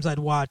sometimes I'd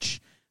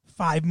watch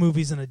 5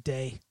 movies in a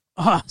day.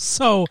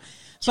 So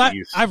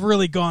I've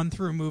really gone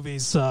through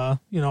movies in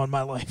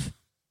my life.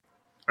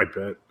 I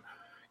bet.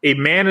 A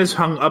man is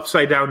hung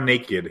upside down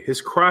naked. His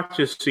crotch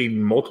is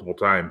seen multiple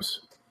times.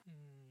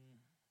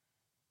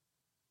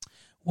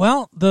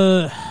 Well,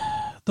 the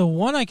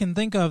one I can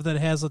think of that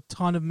has a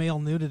ton of male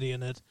nudity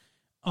in it,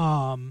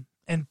 and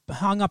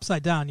hung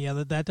upside down, yeah,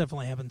 that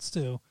definitely happens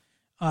too.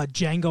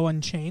 Django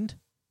Unchained.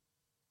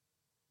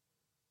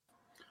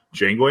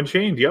 Django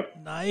Unchained, yep.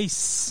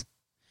 Nice.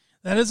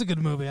 That is a good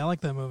movie. I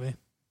like that movie.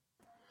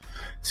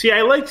 See,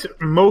 I liked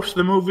most of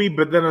the movie,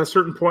 but then at a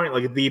certain point,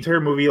 the entire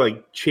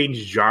movie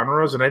changed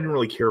genres, and I didn't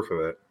really care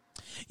for that.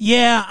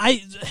 Yeah,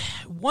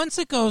 once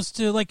it goes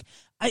to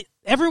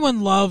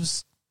everyone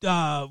loves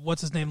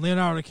what's his name,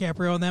 Leonardo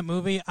DiCaprio in that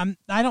movie.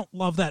 I don't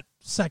love that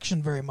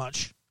section very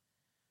much.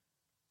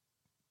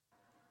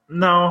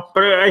 No,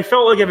 but I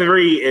felt like at the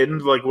very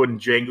end, when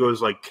Django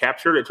is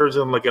captured, it turns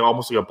into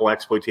almost like a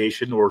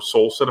blaxploitation or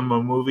soul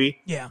cinema movie.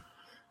 Yeah.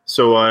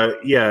 So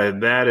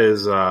that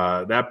is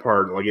that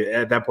part.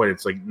 At that point,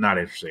 it's not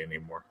interesting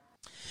anymore.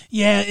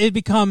 Yeah, it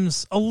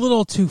becomes a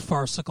little too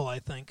farcical, I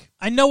think.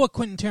 I know what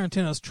Quentin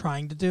Tarantino's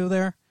trying to do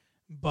there,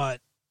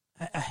 but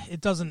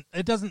it doesn't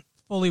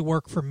fully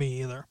work for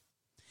me either.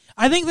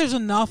 I think there's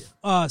enough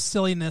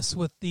silliness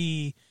with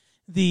the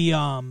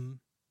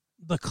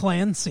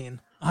Klan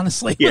scene,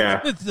 honestly.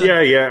 Yeah,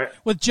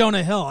 with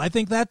Jonah Hill. I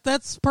think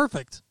that's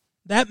perfect.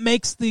 That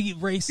makes the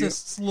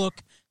racists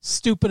look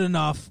stupid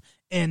enough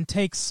and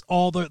takes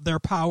all their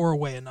power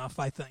away enough,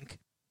 I think.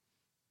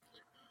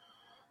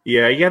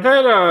 Yeah,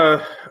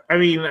 that,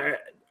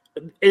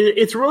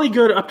 it's really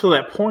good up to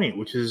that point,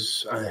 which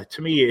is,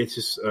 to me, it's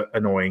just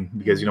annoying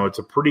because, it's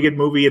a pretty good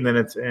movie, and then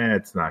it's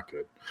not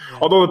good. Yeah.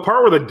 Although the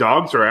part where the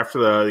dogs are after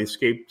the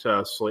escaped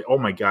slave, oh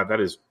my God, that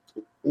is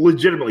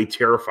legitimately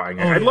terrifying.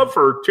 I'd love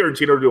for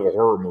Tarantino to do a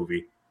horror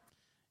movie.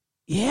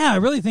 Yeah, I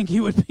really think he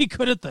would be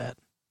good at that.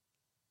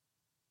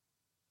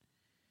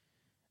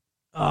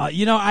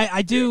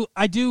 I do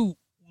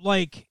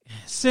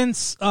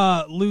since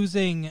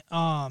losing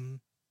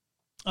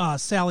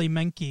Sally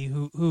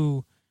Menke,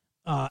 who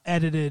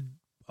edited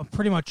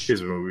pretty much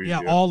his movies,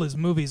 all his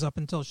movies up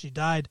until she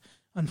died,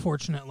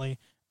 unfortunately.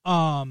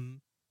 I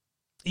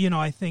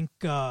think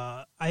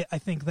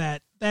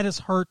that has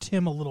hurt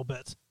him a little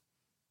bit.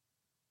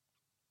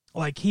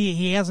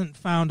 He hasn't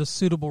found a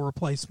suitable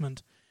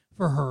replacement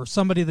for her,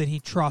 somebody that he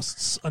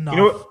trusts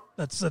enough.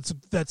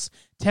 That's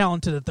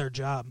talented at their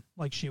job,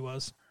 like she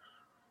was.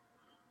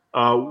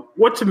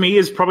 What to me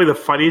is probably the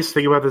funniest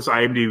thing about this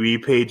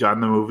IMDb page on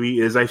the movie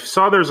is I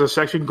saw there's a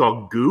section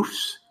called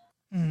Goofs.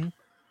 Mm-hmm.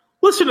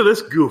 Listen to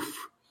this goof.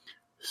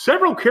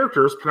 Several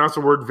characters pronounce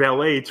the word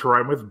valet to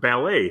rhyme with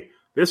ballet.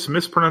 This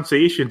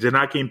mispronunciation did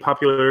not gain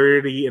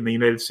popularity in the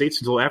United States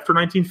until after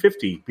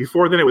 1950.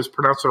 Before then, it was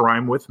pronounced to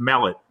rhyme with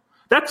mallet.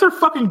 That's their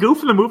fucking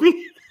goof in the movie?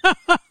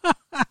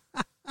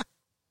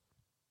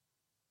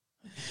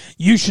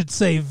 You should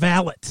say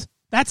valet.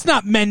 That's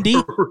not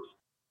Mendy.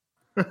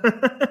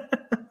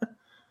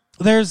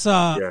 There's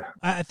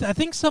I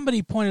think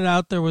somebody pointed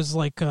out there was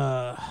like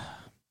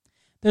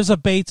there's a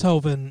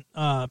Beethoven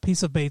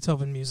piece of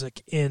Beethoven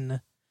music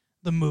in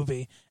the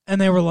movie, and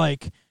they were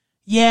like,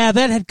 yeah,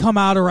 that had come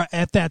out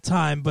at that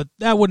time, but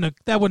that wouldn't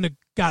have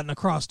gotten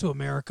across to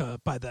America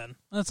by then.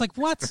 And it's like,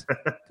 what?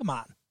 Come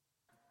on.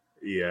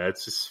 Yeah,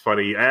 it's just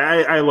funny.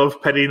 I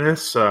love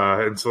pettiness,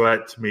 and so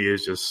that to me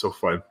is just so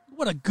fun.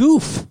 What a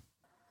goof.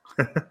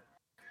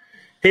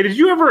 Hey, did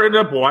you ever end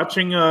up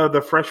watching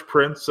the Fresh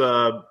Prince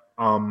reboot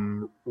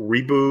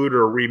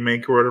or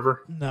remake or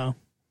whatever? No.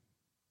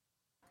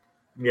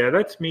 Yeah,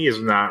 that to me is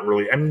not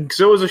really. I mean,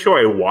 because it was a show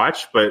I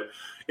watched, but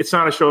it's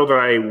not a show that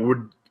I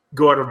would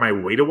go out of my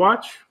way to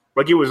watch.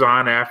 Like it was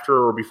on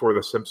after or before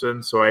The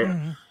Simpsons, so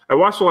I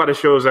watched a lot of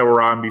shows that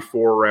were on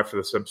before or after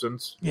The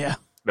Simpsons. Yeah,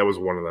 that was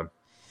one of them.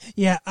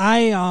 Yeah,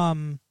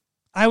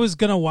 I was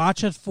gonna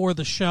watch it for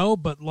the show,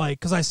 but like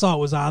because I saw it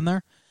was on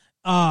there,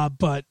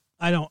 but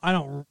I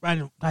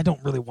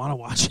don't really want to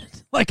watch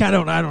it. Like I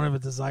don't have a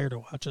desire to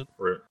watch it.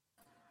 Right.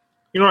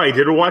 You know what I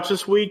did watch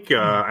this week?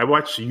 I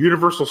watched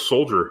Universal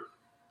Soldier.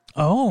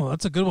 Oh,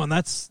 that's a good one.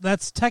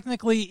 That's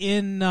technically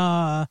in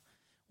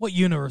what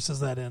universe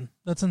is that in?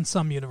 That's in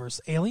some universe.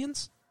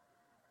 Aliens?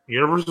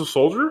 Universal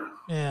Soldier?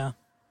 Yeah.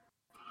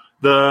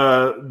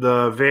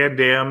 The Van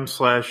Damme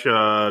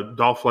 /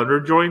 Dolph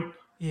Lundgren joint?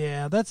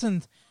 Yeah,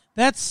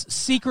 that's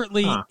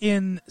secretly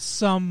in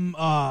some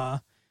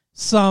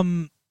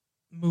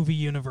movie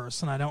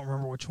universe, and I don't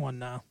remember which one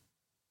now.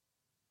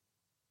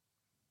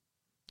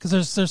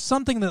 Because there's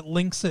something that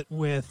links it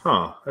with.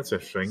 Huh, that's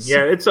interesting.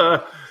 Yeah, it's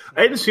I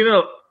hadn't seen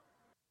it.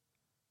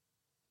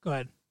 Go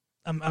ahead.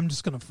 I'm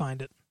just gonna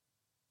find it.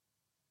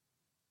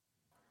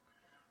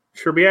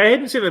 Sure, but yeah, I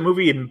hadn't seen the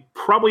movie in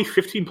probably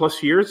 15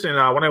 plus years, and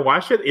when I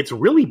watched it, it's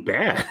really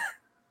bad.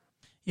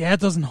 Yeah, it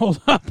doesn't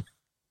hold up.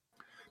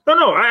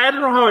 No, I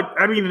don't know how it.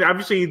 I mean,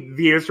 obviously,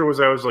 the answer was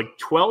I was like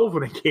 12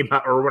 when it came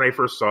out, or when I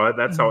first saw it.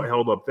 That's how it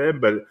held up then.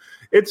 But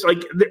it's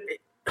like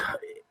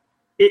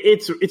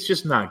it's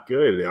just not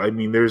good. I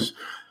mean,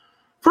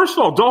 first of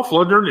all, Dolph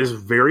Lundgren is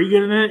very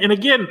good in it. And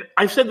again,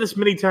 I've said this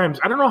many times.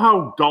 I don't know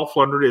how Dolph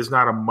Lundgren is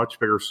not a much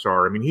bigger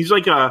star. I mean, he's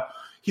like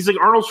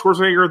Arnold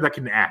Schwarzenegger that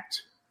can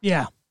act.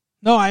 Yeah.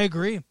 No, I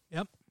agree.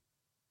 Yep.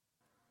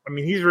 I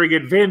mean, he's very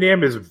good. Van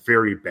Damme is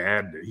very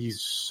bad. He's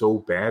so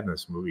bad in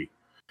this movie.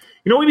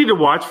 You know what we need to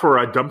watch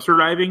for dumpster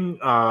diving?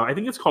 I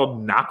think it's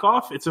called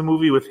Knockoff. It's a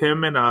movie with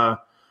him and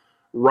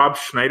Rob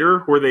Schneider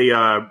where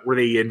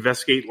they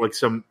investigate like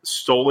some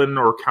stolen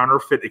or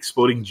counterfeit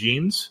exploding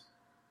jeans.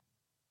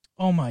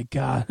 Oh my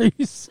God, are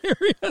you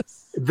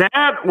serious?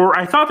 That, or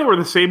I thought they were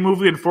the same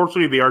movie.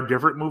 Unfortunately, they are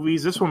different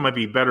movies. This one might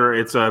be better.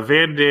 It's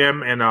Van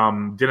Damme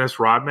and Dennis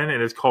Rodman,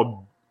 and it's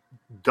called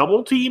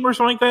Double Team or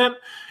something like that.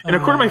 And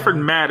according to my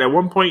friend Matt, at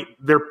one point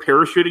they're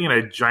parachuting in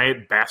a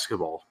giant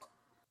basketball.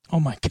 Oh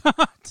my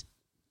God!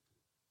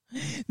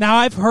 Now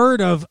I've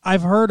heard of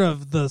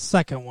the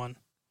second one,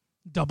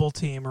 Double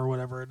Team or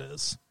whatever it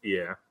is.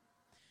 Yeah,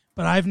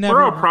 but I've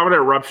never. How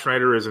prominent Rob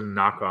Schneider is in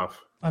Knockoff.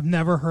 I've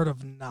never heard of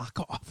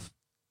Knockoff.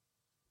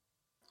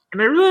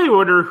 And I really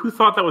wonder who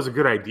thought that was a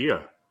good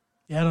idea.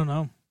 Yeah, I don't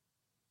know.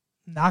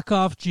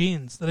 Knockoff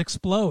jeans that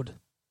explode.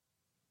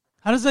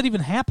 How does that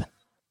even happen?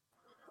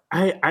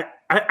 I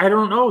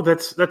don't know.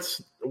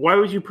 That's why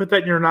would you put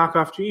that in your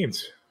knockoff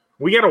jeans?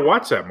 We got to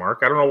watch that,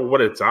 Mark. I don't know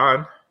what it's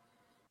on.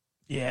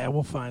 Yeah,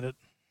 we'll find it.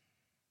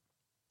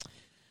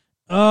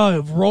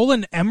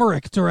 Roland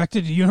Emmerich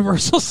directed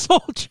Universal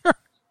Soldier.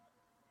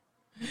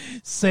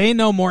 Say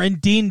no more.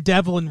 And Dean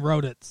Devlin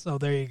wrote it. So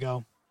there you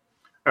go.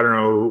 I don't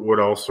know what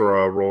else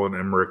Roland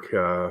Emmerich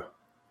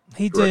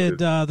he directed.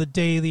 did The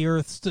Day the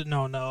Earth...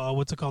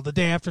 what's it called? The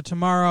Day After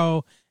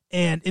Tomorrow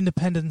and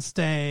Independence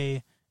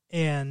Day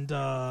and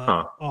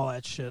all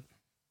that shit.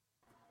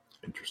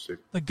 Interesting.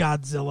 The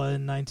Godzilla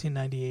in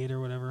 1998 or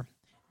whatever.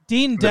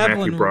 Dean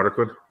Devlin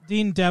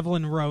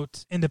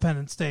wrote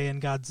Independence Day and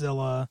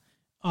Godzilla,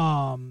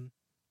 and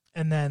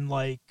then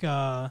like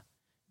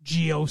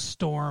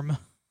Geostorm.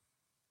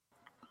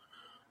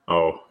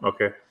 Oh,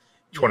 okay.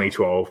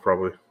 2012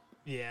 probably.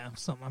 Yeah,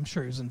 I'm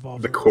sure he was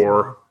involved. The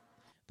Core.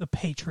 The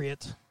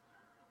Patriot.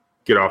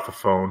 Get off the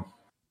phone.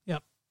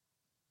 Yep.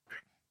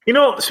 You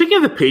know, speaking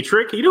of the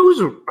Patriot, you know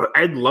who's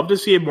I'd love to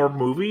see in more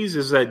movies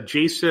is that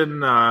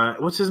Jason.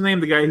 What's his name?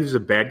 The guy who's a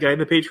bad guy in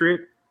the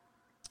Patriot.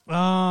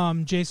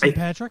 Jason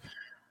Patrick.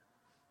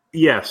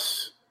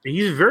 Yes,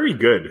 he's very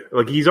good.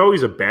 Like he's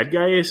always a bad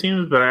guy, it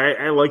seems, but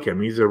I like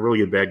him. He's a really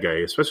good bad guy,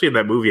 especially in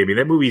that movie. I mean,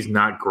 that movie's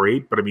not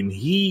great, but I mean,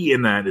 he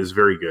in that is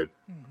very good.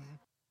 Mm-hmm.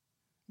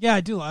 Yeah,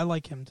 I do. I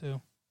like him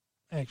too.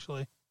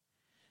 Actually,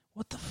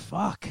 what the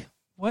fuck?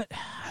 What?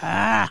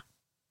 I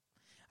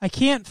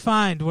can't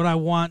find what I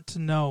want to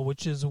know,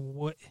 which is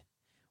what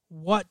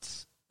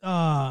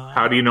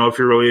How do you know if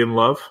you're really in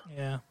love?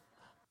 Yeah.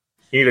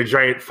 You need a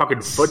giant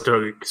fucking foot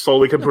to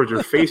slowly come towards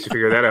your face to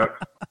figure that out.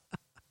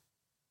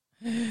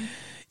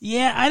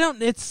 Yeah, I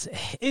don't. It's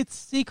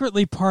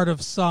secretly part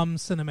of some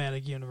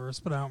cinematic universe,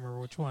 but I don't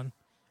remember which one.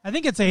 I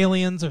think it's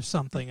Aliens or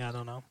something. I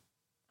don't know.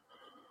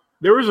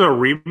 There was a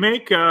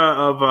remake or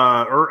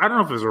I don't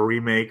know if it was a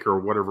remake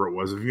or whatever it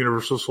was, of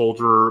Universal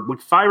Soldier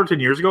like 5 or 10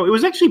 years ago. It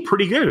was actually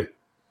pretty good.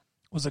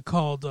 Was it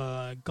called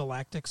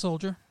Galactic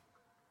Soldier?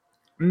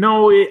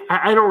 No,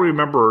 I don't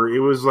remember. It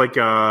was like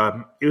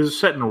it was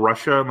set in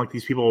Russia, and like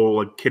these people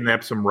like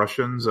kidnapped some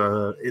Russians.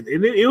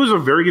 It was a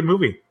very good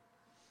movie.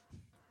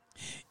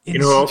 You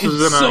know who else is in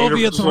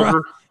Universal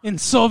Soldier? In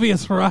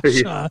Soviet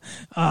Russia,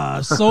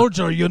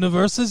 Soldier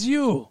Universe is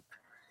you.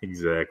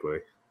 Exactly.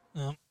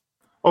 Yeah.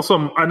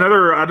 Also,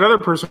 another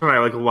person I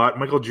like a lot,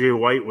 Michael J.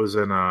 White, was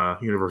in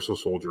Universal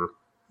Soldier.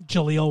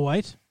 Jaleel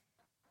White?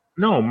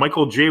 No,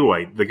 Michael J.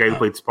 White, the guy who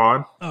played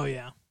Spawn. Oh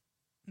yeah,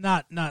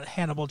 not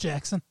Hannibal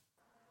Jackson.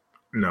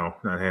 No,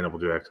 not Hannibal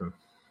Jackson.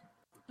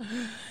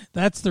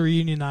 That's the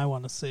reunion I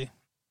want to see.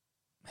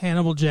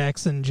 Hannibal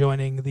Jackson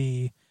joining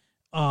the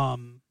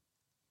Family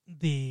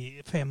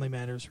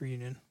Matters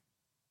reunion.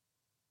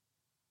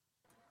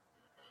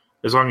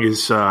 As long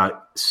as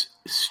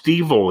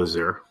Steve-O is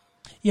there.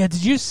 Yeah,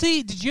 did you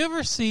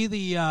ever see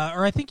the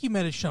or I think you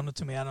might have shown it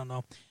to me, I don't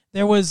know.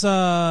 There was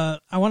I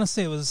want to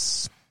say it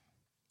was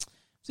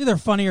either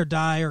Funny or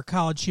Die or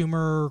College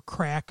Humor or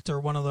Cracked or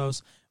one of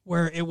those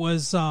where it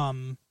was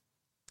Urkel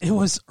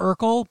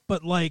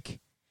but like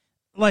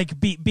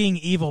being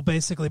evil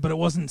basically, but it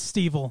wasn't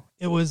Stevel.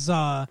 It was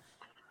No,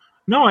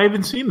 I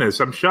haven't seen this.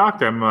 I'm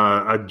shocked. I'm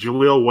a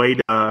Jaleel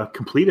White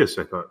completist,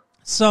 I thought.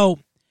 So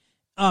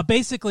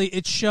basically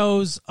it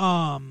shows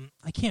I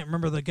can't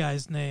remember the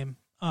guy's name.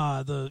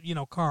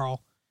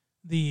 Carl,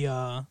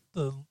 the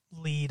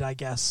lead, I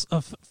guess,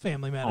 of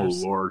Family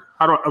Matters. Oh Lord,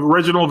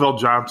 Reginald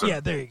VelJohnson. Yeah,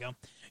 there you go.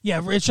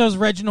 Yeah, it shows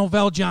Reginald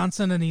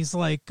VelJohnson, and he's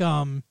like,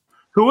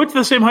 who went to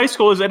the same high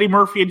school as Eddie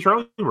Murphy and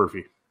Charlie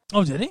Murphy.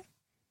 Oh, did he?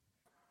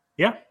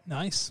 Yeah,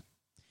 nice.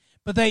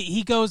 But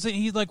he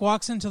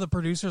walks into the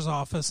producer's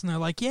office, and they're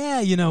like,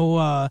 yeah,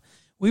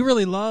 we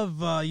really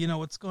love,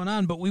 what's going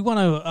on, but we want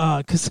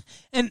to,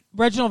 and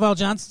Reginald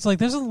VelJohnson's like,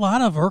 there's a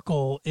lot of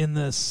Urkel in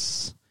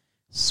this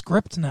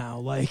script now,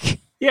 like.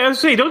 Yeah, I was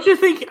saying, don't you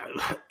think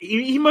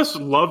he must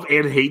love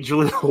and hate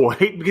Jaleel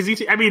White? Because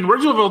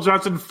Reginald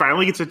VelJohnson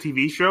finally gets a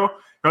TV show.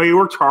 No, he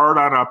worked hard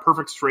on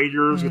Perfect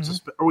Strangers.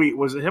 Mm-hmm.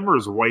 Was it him or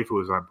his wife who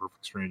was on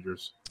Perfect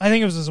Strangers? I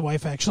think it was his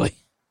wife, actually.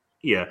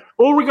 Yeah.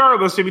 Well,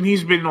 regardless,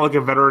 he's been like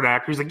a veteran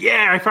actor. He's like,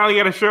 yeah, I finally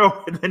got a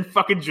show, and then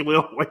fucking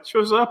Jaleel White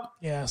shows up.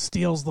 Yeah,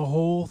 steals the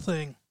whole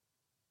thing.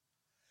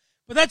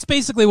 But that's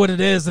basically what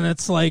it is, and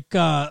it's like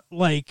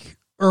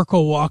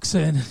Urkel walks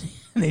in,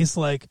 and he's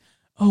like,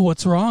 oh,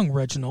 what's wrong,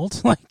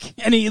 Reginald?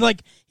 And he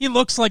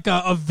looks like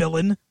a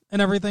villain and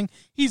everything.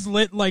 He's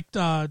lit like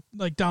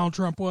Donald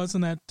Trump was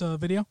in that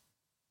video.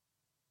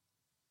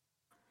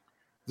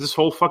 Is this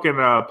whole fucking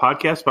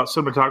podcast about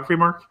cinematography,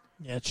 Mark?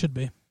 Yeah, it should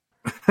be.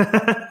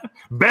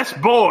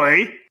 Best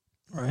boy.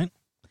 Right.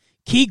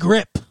 Key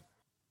grip.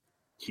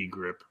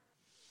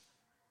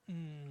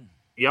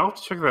 Yeah, I'll have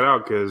to check that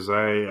out because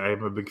I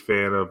am a big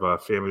fan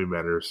of Family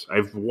Matters.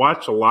 I've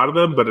watched a lot of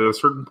them, but at a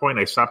certain point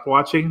I stopped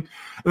watching. And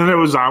then it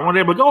was on one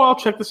day, I'm like, oh, I'll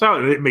check this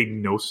out. And it made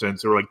no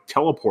sense. They were like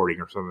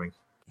teleporting or something.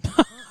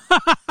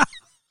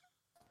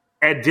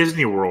 At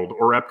Disney World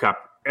or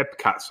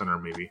Epcot Center,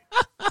 maybe.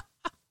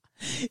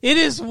 It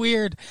is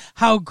weird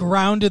how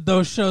grounded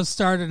those shows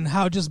started and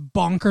how just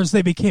bonkers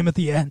they became at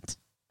the end.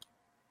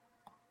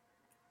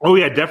 Oh,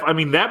 yeah,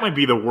 definitely. That might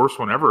be the worst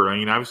one ever.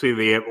 Obviously,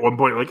 they at one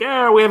point, like,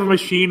 yeah, we have a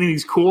machine and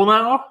he's cool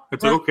now.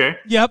 It's like, okay.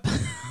 Yep.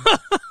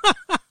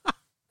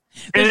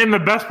 And then the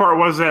best part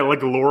was that,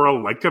 like, Laura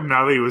liked him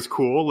now that he was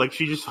cool. Like,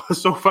 she just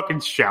was so fucking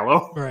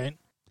shallow. Right.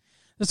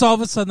 Just all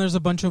of a sudden, there's a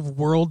bunch of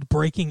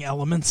world-breaking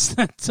elements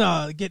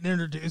that get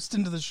introduced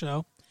into the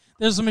show.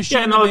 There's a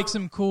machine that makes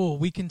him cool.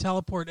 We can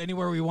teleport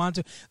anywhere we want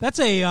to. That's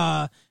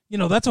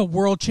that's a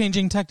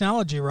world-changing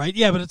technology, right?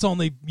 Yeah, but it's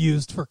only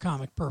used for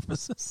comic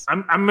purposes.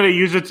 I'm going to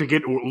use it to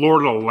get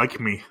Laura to like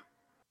me.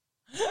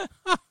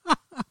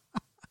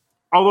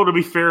 Although, to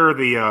be fair,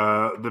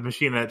 the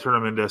machine that turned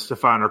him into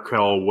Stefan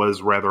Urkel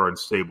was rather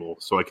unstable,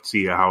 so I could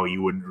see how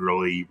you wouldn't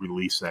really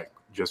release that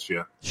just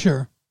yet.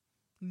 Sure.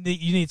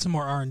 You need some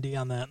more R&D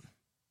on that.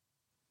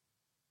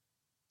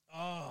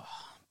 Oh,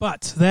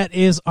 but that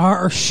is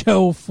our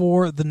show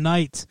for the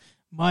night.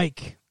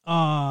 Mike,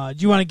 do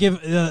you want to give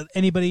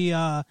anybody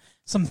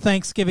some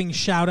Thanksgiving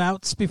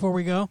shout-outs before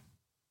we go?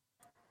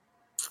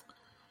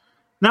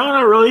 No,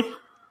 not really.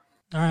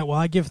 All right, well,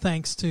 I give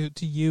thanks to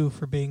you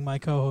for being my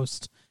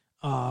co-host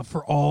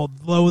for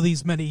all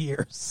these many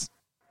years.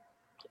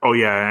 Oh,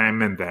 yeah, I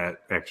meant that,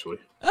 actually.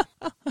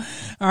 All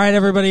right,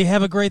 everybody,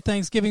 have a great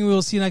Thanksgiving. We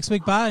will see you next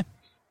week. Bye.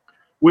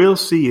 We'll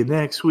see you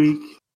next week.